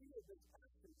we see in this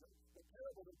passage, the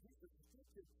parable that Jesus is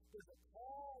teaching, there's a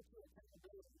call to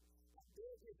accountability. And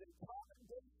there is a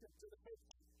commendation to the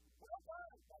faithful. Well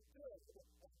done, my good,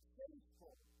 and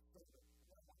faithful servant.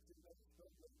 And I want you to notice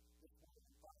thirdly, this morning,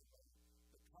 and finally,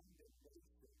 the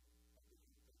condemnation of the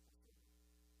unfaithful servant.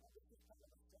 Now, this is kind of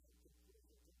a sad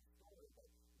conclusion to the story, but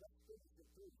let's finish it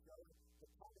through, shall we? The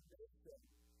condemnation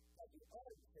of the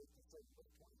unfaithful servant,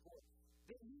 verse 24.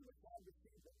 Then he was found to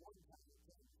see that one time he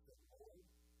came and said, Lord,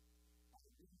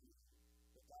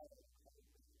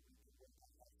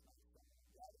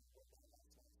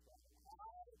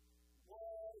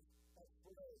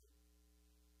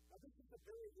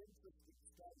 very interesting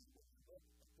study when you look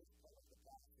at this part of the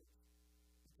passage.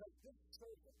 Because this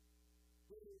servant,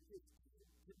 who is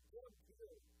informed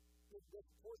here in this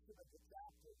portion of the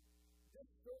chapter, this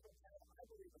servant had, I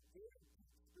believe, a very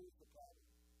deep spiritual problem.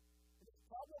 And his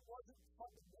problem wasn't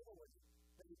fundamentally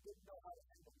that he didn't know how to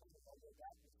handle money, although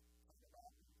that was kind of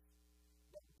obvious.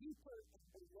 But deeper and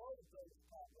below those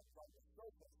problems on the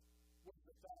surface was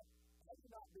the fact, I do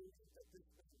not believe that this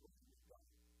thing was to be done.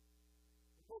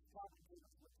 And most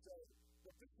commentators would say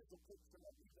that this is a picture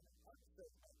of even an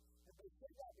unstatement. And they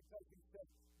say that because he said,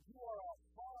 you are a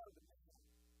hard man.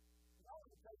 And I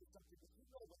want to tell you something, if you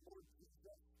know the Lord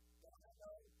Jesus, don't I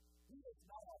know? He is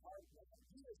not a hard man.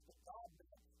 He is the God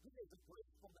man. He is a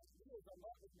graceful man. He is a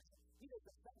loving man. He is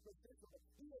a sacrificial man.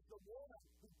 He is the one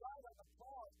who died on the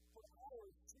cross for our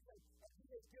sin, and he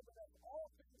has given us all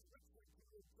things richly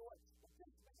to enjoy. But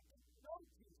this man didn't know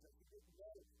Jesus. He didn't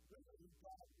know really who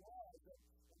God was.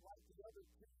 And like the other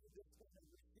two, this one has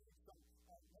received some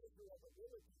measure of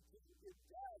ability to his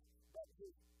death, but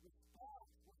his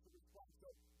response was the response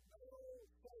of no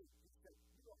faith. He said,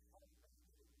 you don't have faith.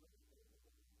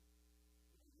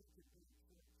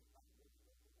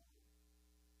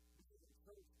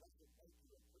 Church doesn't make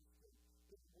you a Christian.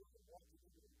 It's more than walking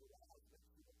into a garage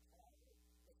makes you a child.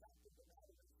 The fact of the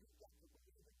matter is you've got to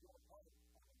believe in your heart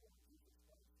on the Lord Jesus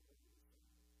Christ.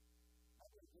 I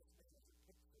believe this man is a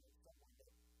picture of someone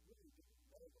that really didn't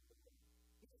know the Lord.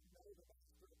 He didn't know the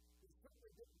Master. He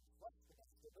certainly didn't trust the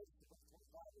Master. Verse 25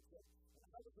 it says, and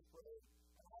I was afraid,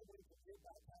 and I went to give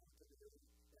thy talent to thee,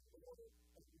 and Lord,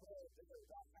 and Lord, there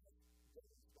thou hast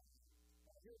given thy.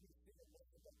 Now here we see a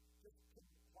man that just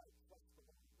couldn't quite trust the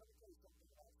Lord. Let me tell you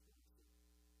something about stewardship.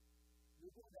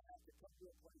 You're going to have to come to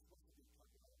a place once you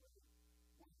become already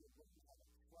where you're going to have to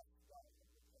trust God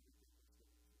with everything that's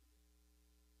going to do.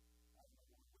 I don't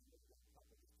know when you're going to come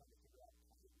to this kind of figure out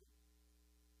how to do it.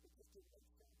 It just didn't make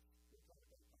sense. You're trying to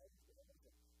make hard for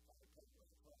everything. Trying to take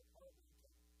money for a hard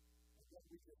income. And then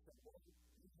we just said, Lord,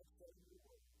 you have said in your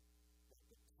word that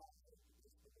the time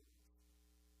is believed.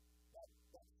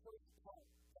 That first part,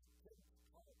 that first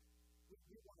part,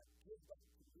 we want to give that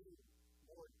to you,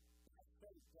 Lord, by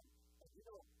faith. And you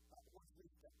know, once we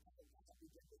step out of that,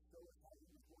 begin to show us how he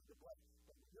was going to bless.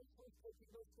 But when you're first taking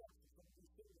those steps, you're going to be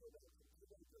sitting there with some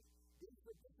teenagers. These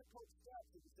are difficult steps.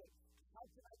 And you say, how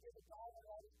can I give a dollar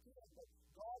out of 10? But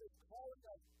God is calling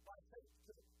us by faith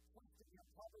to trusting him.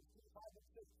 Proverbs 2:5 and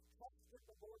 6, trust in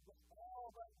the Lord with all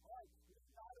thy heart.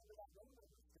 It's not in thy own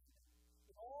understanding.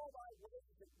 In all thy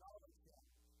ways acknowledge him,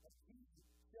 and he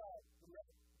shall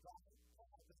direct thy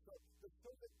path. And so the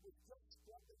servant was just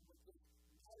struggling with this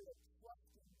matter of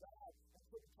trusting God. And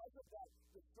so because of that,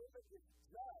 the servant is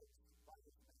judged by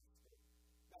his master.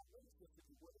 Now, notice this if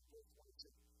you would in verse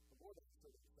 26. The Lord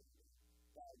answered and said to me,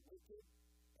 thou wicked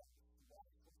and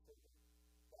slothful servant,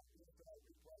 that is thy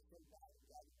request from God, and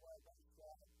God required thy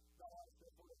strong. Thou hast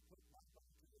therefore put my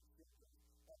money to expenses,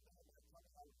 and now my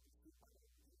coming out of the street my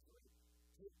name easily.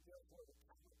 Take therefore the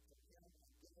talent from him and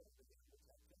give it unto him which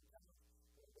hath 10 talents.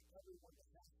 For with everyone that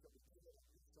hath shall be given, and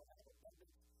he shall have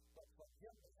abundance. But from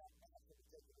him that hath not shall be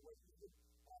taken away even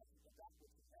and that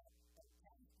which he hath. And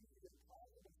cast ye the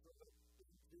entire servant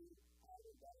into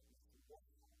outer darkness.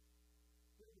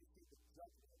 Here we see the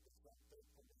judgment of this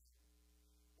unfaithful man.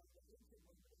 And the ancient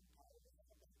Roman Empire, they had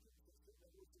a banking system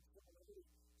that was in similarity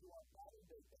to our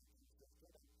modern-day banking system.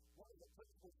 And one of the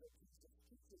principles that Jesus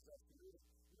teaches us here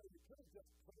is, you could have just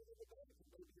put it in the bank and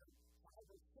maybe you're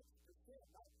 5 or 6%,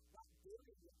 not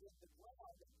burying it in the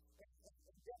ground.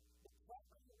 And yet, the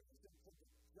primary reason for the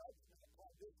judgment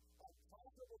upon this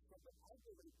unprofitable servant, I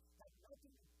believe, had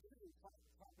nothing to do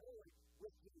primarily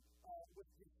with the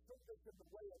service in the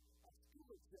way of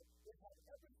stewardship. It had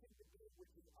everything to do with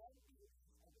the unbelief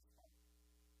of his heart.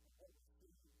 And what we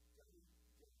see very,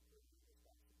 very clearly in this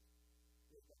passage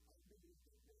is that unbelief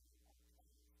is very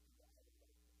unpunished in the heart of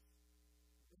darkness.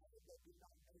 Men that do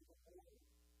not know the Lord,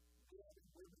 men and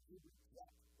women who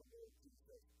reject the Lord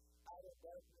Jesus, out of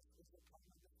darkness is the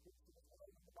common description of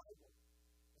hell in the Bible.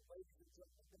 And ladies and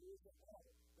gentlemen, there is a hell.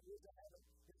 There is a heaven.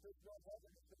 If there's no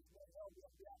heaven, if there's no hell,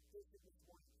 we'll be out fishing this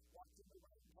morning, watching the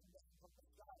rain come down from the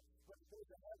sky. But if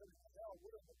there's a heaven and a hell,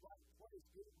 we're in the right place,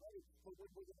 getting ready for when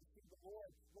we're going to see the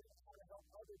Lord. We're going to try to help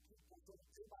other people so that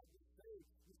they might be saved.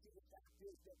 You see, the fact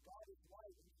is that God is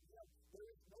light, and in him there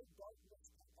is no darkness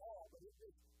at all. But in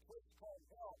this place called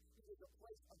hell, it is a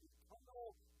place of eternal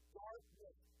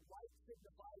darkness. Light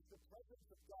signifies the presence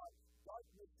of God.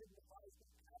 Darkness signifies the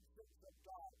absence of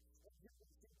God. And here we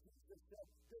see Jesus said,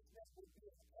 this man will be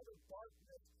in utter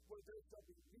darkness where there shall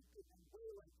be weeping and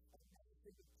wailing and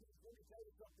gnashing of teeth. Let me tell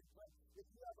you something, friends. If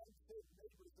you have unsaved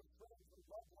neighbors or friends or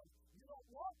loved ones, you don't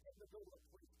to go to a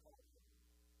place called him.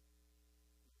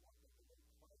 We want them to know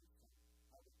Christ and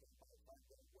how they can find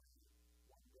their way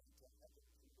one day to heaven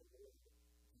through the Lord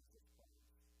Jesus Christ.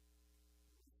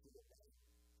 We see a day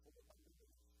full of unbelief.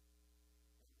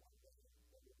 And one day,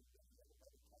 there will be another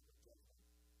type of judgment.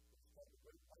 It's called the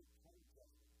Great White Throne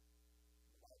Judgment.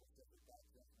 The Bible says that that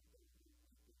judgment will be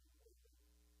weeping and wailing.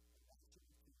 And that's to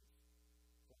be feared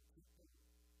from people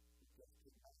who just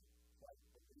did not quite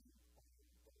believe on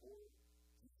the Lord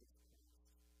Jesus Christ.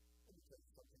 Let me tell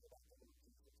you something about the Lord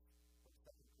Jesus from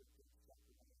 2 Corinthians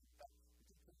chapter 1. In fact, you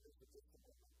can put this with just a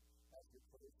moment as we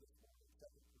pray this morning. 2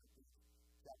 Corinthians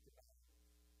chapter 9.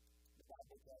 The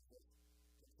Bible tells us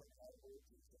concerning our Lord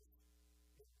Jesus.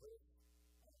 In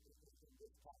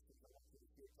this passage, I want you to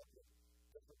see a couple of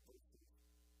different verses.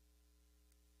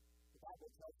 The Bible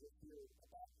tells us here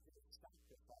about his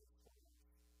sacrifice for us.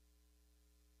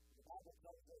 The Bible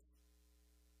tells us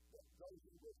that though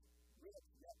he was rich,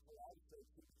 yet for our sake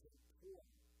he became poor,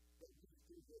 that we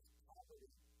through his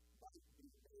poverty might be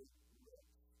made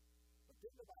rich. But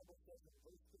then the Bible says in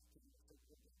verse 15, it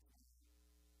says,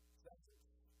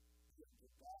 he is to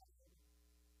God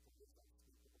for his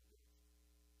unspeakable gift.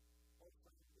 Oh,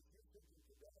 friends, if you're thinking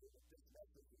today that this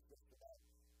message is just about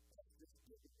us just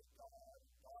giving to God,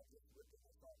 and God just ripping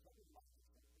us off, let me remind you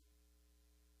something.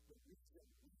 The reason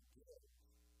we give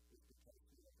is because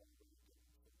we have already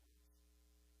given so much.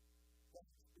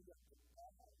 Thanks be unto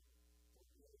God for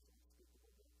his unspeakable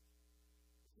gift.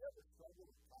 If you ever struggle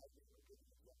with tithing or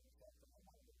giving a generous offering, I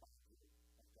want to remind you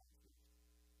of God's gift.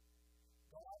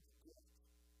 God's gift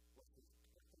was his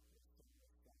perfectly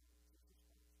sinless Son,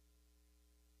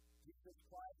 Jesus Christ. Jesus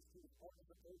Christ, who was born of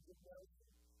the Virgin Mary,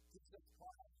 Jesus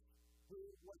Christ, who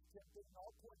was tempted in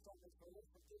all points on this earth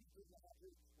for 33 and a half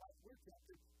years, like we're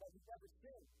tempted, but he never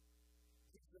sinned.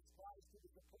 Jesus Christ, who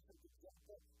was the perfect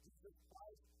example, Jesus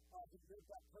Christ, who lived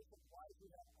that perfect life, who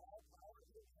had all power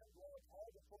in him, Lord,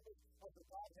 all the fullness of the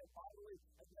Godhead bodily,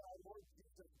 and then our Lord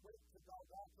Jesus went to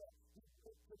Golgotha, he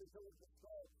went to the village of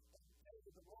Skull, and made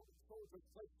the Roman soldiers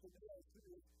placed the nails to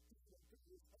his feet and to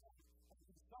his hands, and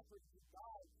he suffered, he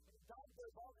died, and he died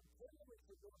there voluntarily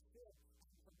for your sin,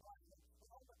 and for mine. And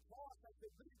on the cross, as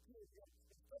they ridiculed him,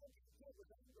 instead of being filled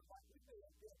with anger like we may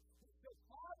have been, he said,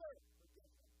 Father,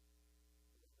 forgive them.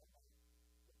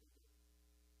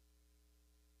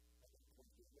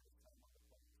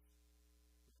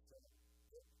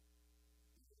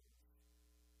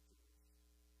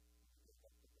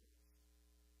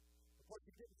 Of course,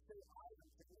 he didn't say either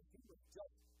thing. He was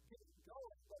just getting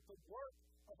going. But the work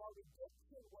of our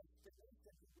redemption was finished,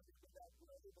 and he was in that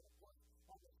grave. And of course,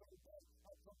 on the third day,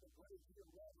 from the grave he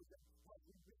arose. And what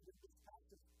we read in this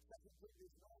passage, 2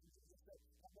 Corinthians 9, Jesus said,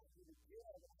 I want you to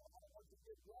give, and I want you to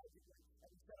give gradually.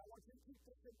 And he said, I want you to keep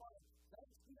this in mind.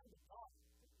 Thanks be unto God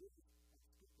for his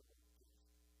unspeakable gift.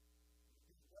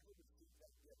 If you've never received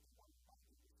that gift, I want to remind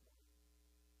you this morning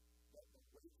that the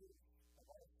wages of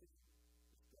our sin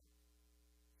is death.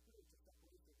 Spiritual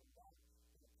separation from God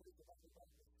in a place of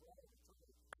unrighteousness for all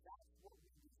eternity. That's what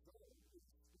we deserve, is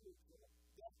spiritual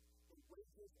death. The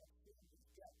wages of sin is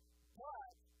death.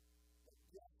 But the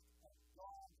gift of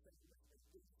God, say with me,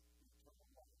 is eternal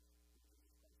life in Jesus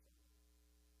Christ.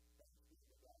 Thanks be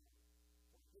to God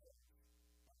for his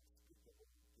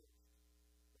unspeakable gift.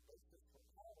 The basis for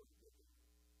our giving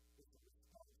is a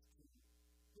response to his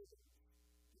giving.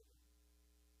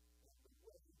 And the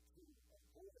way to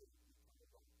avoid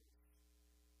eternal darkness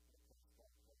in a place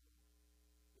called heaven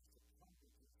is to come to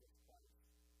Jesus Christ,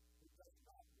 who does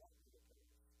not want you to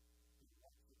perish. He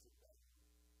wants you to know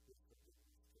his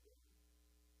forgiveness today.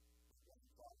 His one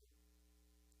Father,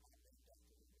 I named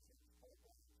after him, his name is called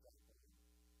Brian Chappell.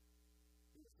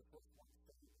 He was the first one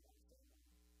saved in our family.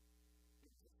 He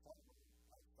was a farmer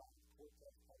outside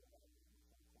Cortez, Colorado,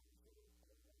 in some corner of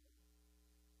Colorado.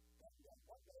 And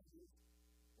one day he was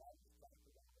driving his bike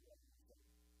around the road,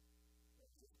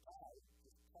 and this guy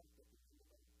just pumped up into the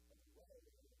road, and the road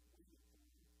was waiting for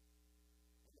him.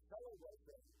 And the fellow was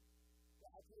saying,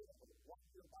 well, I told him about a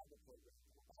one-year Bible program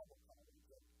from a Bible college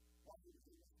that wanted to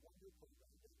do this one-year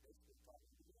program that basically taught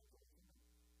him to be a person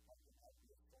and helped him out to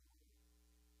be a farmer.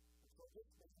 And so this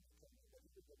man told me that he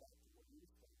would go back to where he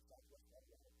was from, Southwest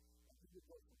Colorado, and he would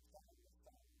go from town to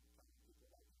town trying to people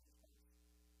like Jesus Christ.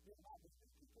 You know, not many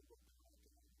people would do that to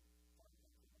him, farming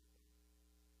like him.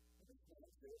 And this man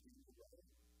said, he knew the way.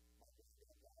 My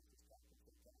grandfather just got to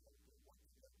take down and do one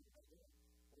thing that we had done.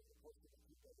 Over the course of a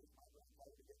few days, my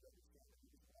grandfather began to understand that he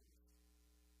was right.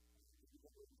 And he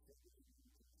began to understand that he needed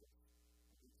Jesus.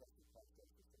 And he trusted Christ as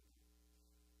his Savior.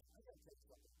 I'm going to tell you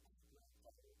something. My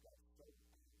grandfather got so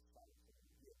satisfied.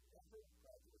 He had never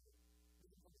graduated,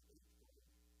 even from the 8th grade.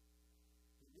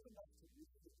 He given us to read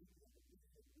the Bible,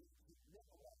 and we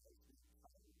memorize the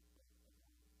entire book of Romans.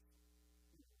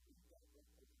 We read that book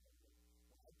over and over.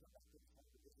 When I come back to the home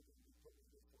to visit him, we put me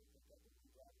in this book that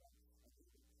we drive around, and we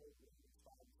would quote Romans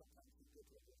 5. Sometimes we get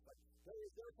to it, it's like, there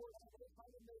is therefore now no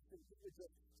condemnation. You would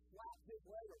just slap his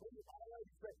leg or hold his eye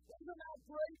and say, isn't that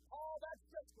great, Paul? That's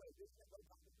just great. There's no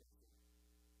condemnation.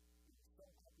 He was so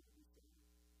happy to be saved.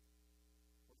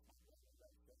 What's my brother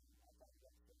that saying? I thought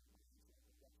that saying, my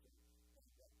example, that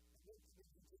saying. And then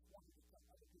he just wanted to tell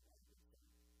other people how to be saved.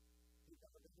 He'd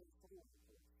never been doing forward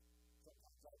before.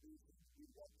 Sometimes I do things you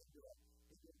walk into a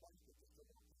life that just a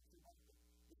little too much.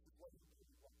 This is what you do.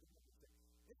 You walk into and say,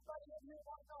 anybody in here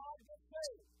want to know how to get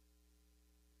saved?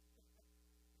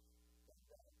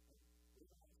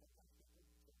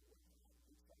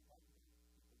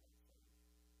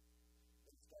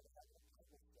 Started having a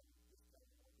Bible study, just trying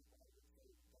to know people how to get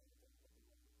saved, trying to know what they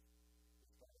want.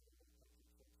 We started with a country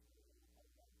church in the early part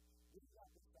of life. We got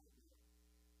this idea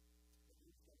that he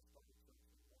was going to start a church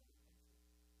in the morning country.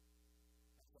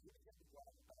 And so he began to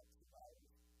drive about 2 hours,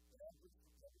 every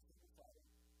single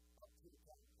Friday, up to the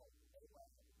town called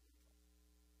Moab in Utah.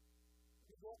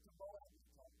 He drove to Moab,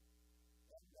 Utah,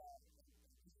 and he had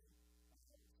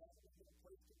a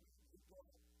place to meet. He drove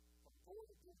from door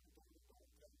to door to door to door,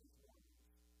 telling his morning.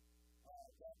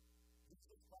 That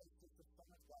Jesus Christ is the Son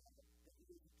of God, that he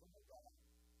is eternal God.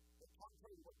 But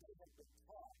contrary to what they had been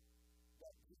taught,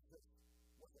 that Jesus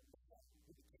was a man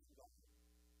who became God.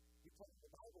 Because the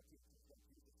Bible teaches that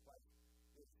Jesus Christ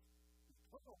is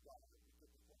eternal God because of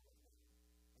what was man.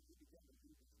 And he began to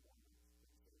read his mornings and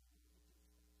say,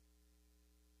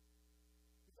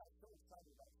 he got so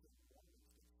excited about his mornings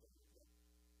and saying that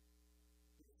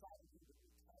he decided he would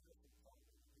retire from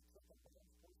college. He took a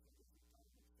man's portion of his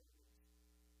retirement savings.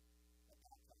 At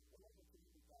that time, well over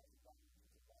 $300,000 to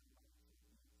buy my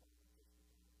savings from the business.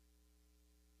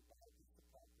 To buy a piece of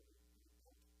property and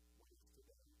built what is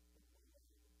today and what is in the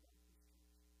Baptist Church.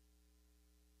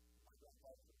 My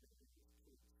grandfather had been in his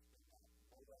church in that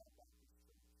Moab Baptist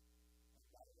Church and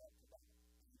got it up to about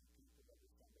 80 people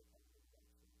every Sunday coming to that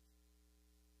church.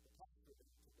 The pastor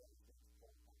there today is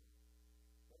Paul Paul.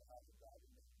 But I have a guy who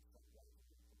makes me some guys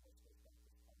who from West Coast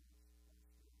Baptist Congress.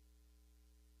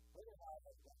 Brother Howard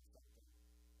has done something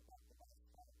about the last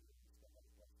 5 years that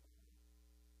I've done for him.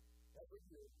 Every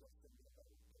year, just in the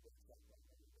middle, the website that I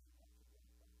really want to run from him.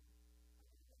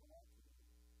 I don't know what to do.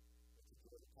 But to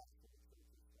go to the pastor of the church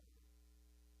this Sunday,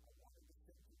 I wanted to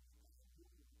send you a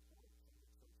yearly report from the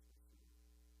church this year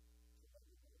so that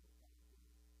we know what God is doing.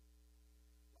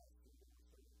 Last year, there were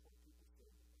 34 people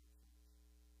saved in that church.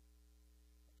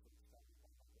 A church started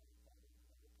by my grandfather and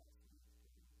another pastor in his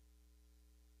church.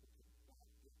 We could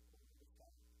not get over the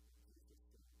fact that Jesus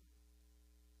saved me.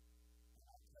 And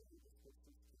I tell you, the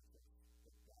scriptures teach us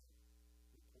that that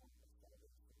report of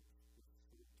salvation is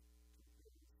fruit to raise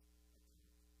a king.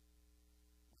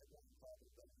 My grandfather,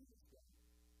 that he was done, is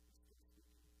still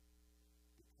speaking.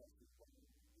 Because he learned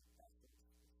the essence of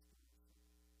stewardship.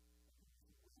 And he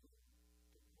was willing to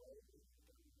grow in the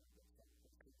area that some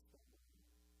places don't learn.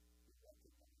 We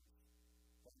recognize,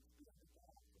 thanks be unto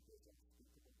God for his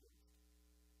unspeakable gift.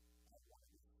 I want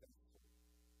to be faithful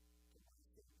to my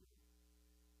Savior.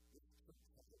 This church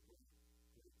has a great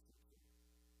future.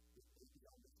 It may be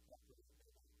on this property, it may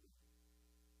not be.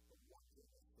 But one thing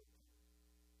is certain.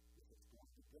 If it's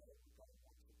going to go, God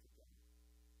wants it to go.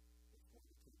 It's going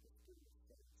to take a spirit of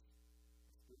faith, a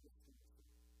spirit of stewardship, a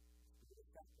spirit of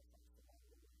sacrifice along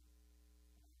the way.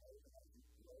 And I know that as you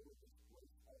grow in this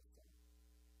grace also,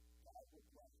 God will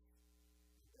bless.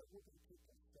 And there will be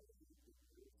people saved in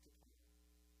years to come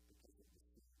because of the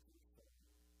seed you are sowing.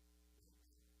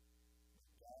 May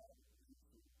God lead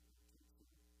you and teach you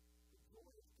the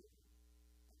joy of giving and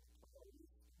the clarity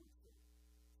of stewardship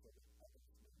so that others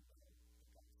may know the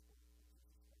gospel of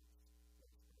Jesus Christ. Let's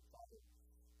pray. Father,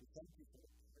 we thank you for the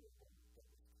parable that was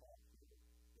taught here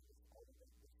that was already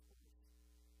this for us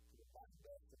to remind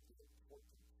us of the importance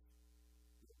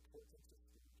of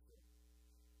stewardship.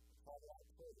 And Father, I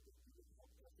pray that you would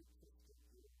help every Christian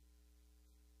here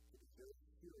to be very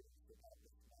serious about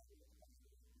this matter of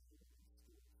honoring you and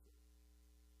stewardship.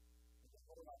 And then,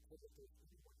 Lord, I pray that there's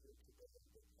anyone here today that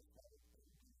has had a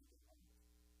need in their life.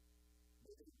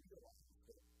 May they realize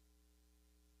that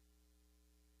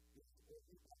it's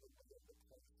only by the way of the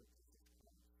place of Jesus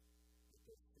Christ that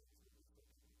those things will be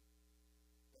forgiven.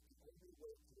 That the only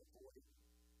way to avoid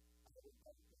our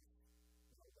darkness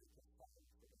and our way to fire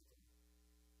forever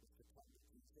is to come to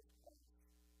Jesus Christ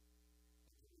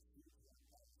and to receive him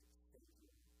as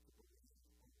Savior, to believe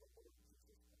on the Lord Jesus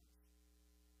Christ.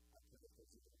 I pray that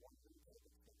there's even one here today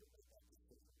that's going to make that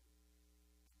decision.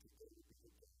 And today would be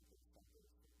the day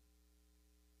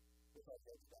our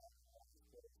heads down and on this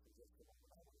place for just a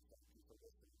moment, I want to thank you for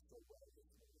listening so well this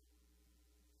morning.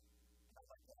 And I'd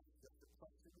like to ask just a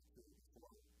question or two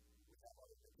before we have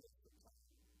our invitation time.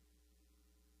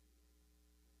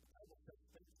 The Bible says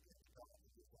things can God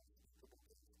in His unspeakable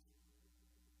gifts.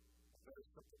 A very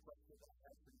simple question that I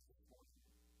have for you this morning.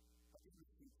 Have you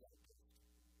received that gift?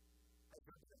 Has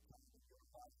there been a time in your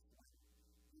life when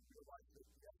you realize that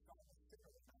yes, I'm a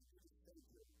sinner and I need a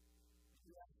Savior? And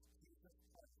you ask Jesus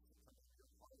Christ to come into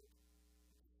your heart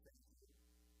and to save you.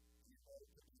 You know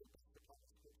that you are based upon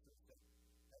the Scriptures that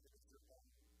heaven is your home.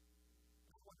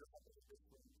 I wonder how many of this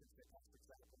room can say, Pastor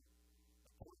Chappell,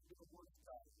 according to the Word of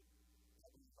God, I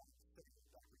believe I'm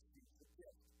saved, I received the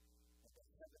gift, and that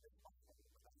heaven is my home,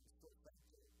 and I'm so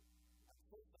thankful. I'm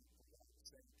so thankful that I'm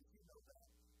saved. Did you know that?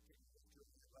 Can you just do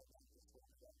it right now? Just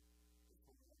hold it up. Just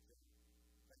hold it up there.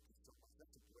 Thank you so much.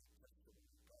 That's a great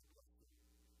testimony. God bless you.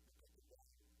 And thank you, God.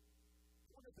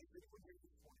 One of the things we're here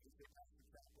this morning is that Pastor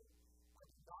Chappell, I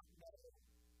did not know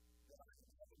that I am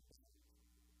heaven bound.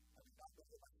 I did not know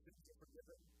that my sins are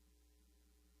forgiven.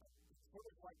 It's sort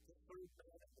of like the third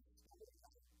man in the story.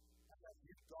 I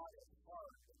knew God as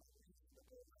hard and I reached the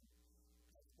man.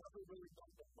 I've never really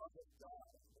known the love of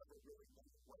God. I've never really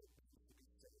known what it means to be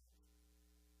saved.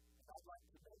 And I'd like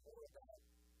to know more about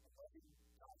a loving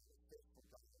God, a faithful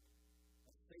God,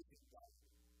 a saving God.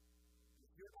 And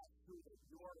if you're not sure that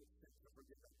your sins are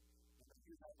forgiven, and that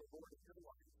you have the Lord in your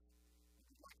life, and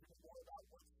you'd like to know more about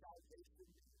what salvation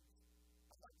is,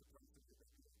 I'd like to pray for you.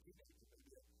 You may be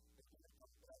maybe a minute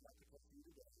come, but I'd like to pray for you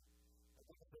today. And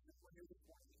one of the things we're here this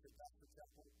morning is that Pastor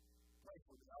Chappell, pray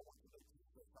for me. I want to know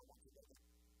Jesus. I want to know that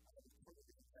I have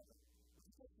eternity in heaven. Would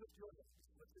you just lift your hands?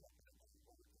 Lift it up and invite you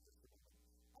over to this moment.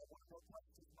 I want to know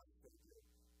Christ is my Savior.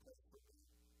 Pray for me.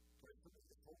 Pray for me.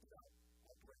 Just hold it out.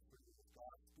 I'll pray for you. If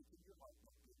God speaks in your heart,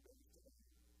 don't be ready today.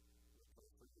 We'll pray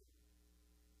for you.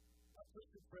 Now,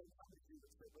 Christian friends, how many of you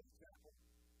would say, Brother Chappell,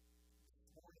 this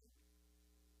morning,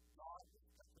 God is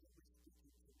definitely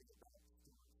speaking to me about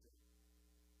stewardship.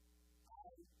 I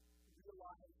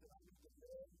realize that I need to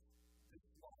live this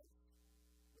life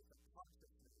with the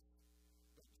consciousness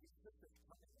that Jesus is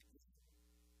coming again.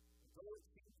 And though it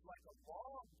seems like a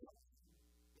long time,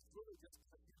 it's really just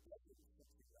a few decades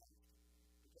since He left.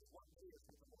 Because one day is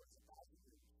with the Lord is 1,000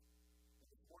 years. And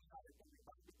this morning I have been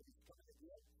reminded that He's coming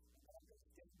again, and that I'm going to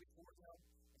stand before Him.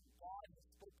 And God has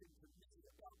spoken to me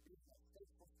about being a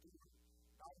faithful steward,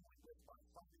 not only with my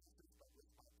finances, but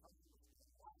with my time, with my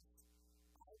life.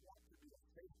 I want to be a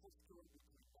faithful steward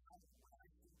between now and when I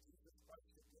see Jesus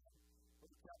Christ again. For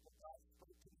example, God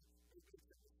spoke to me. Maybe it's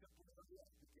in the simple area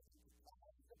of beginning to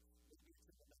tithe. Maybe it's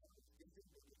in the matter of giving.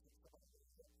 Maybe it's in some other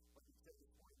area. But He said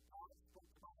this morning, God spoke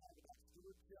to my heart about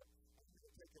stewardship. I'm going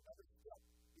to take another step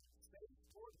in faith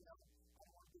toward Him. I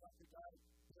want to be like the guy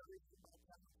buried in my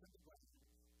talents in the ground.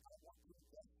 I want to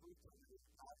invest for eternity.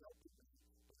 God help me.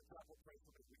 But the God will pray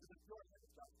for me. Because it's your hand.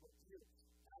 It's not spoke to you.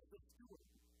 As a steward,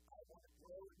 I want to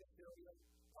grow in this area.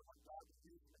 I want God to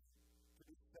use me to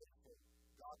be faithful.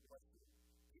 God bless you.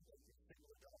 He makes you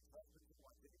single God's husband and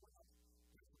wife. Anyone else?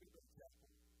 Just to be very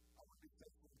careful. I want to be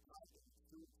faithful to God and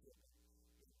stewardship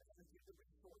in managing the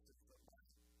resources of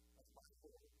my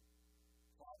Lord.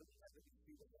 Father, in heaven, you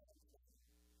see the hands.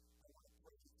 I want to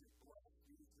pray that you bless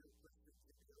these dear Christians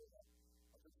in the area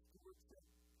of the stewardship,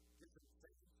 give them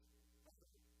faith,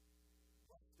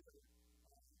 bless their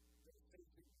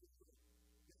faith in you,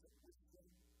 give them wisdom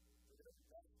for their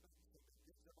investments, and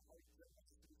give them a heart that has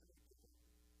to be giving.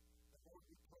 And Lord,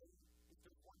 we pray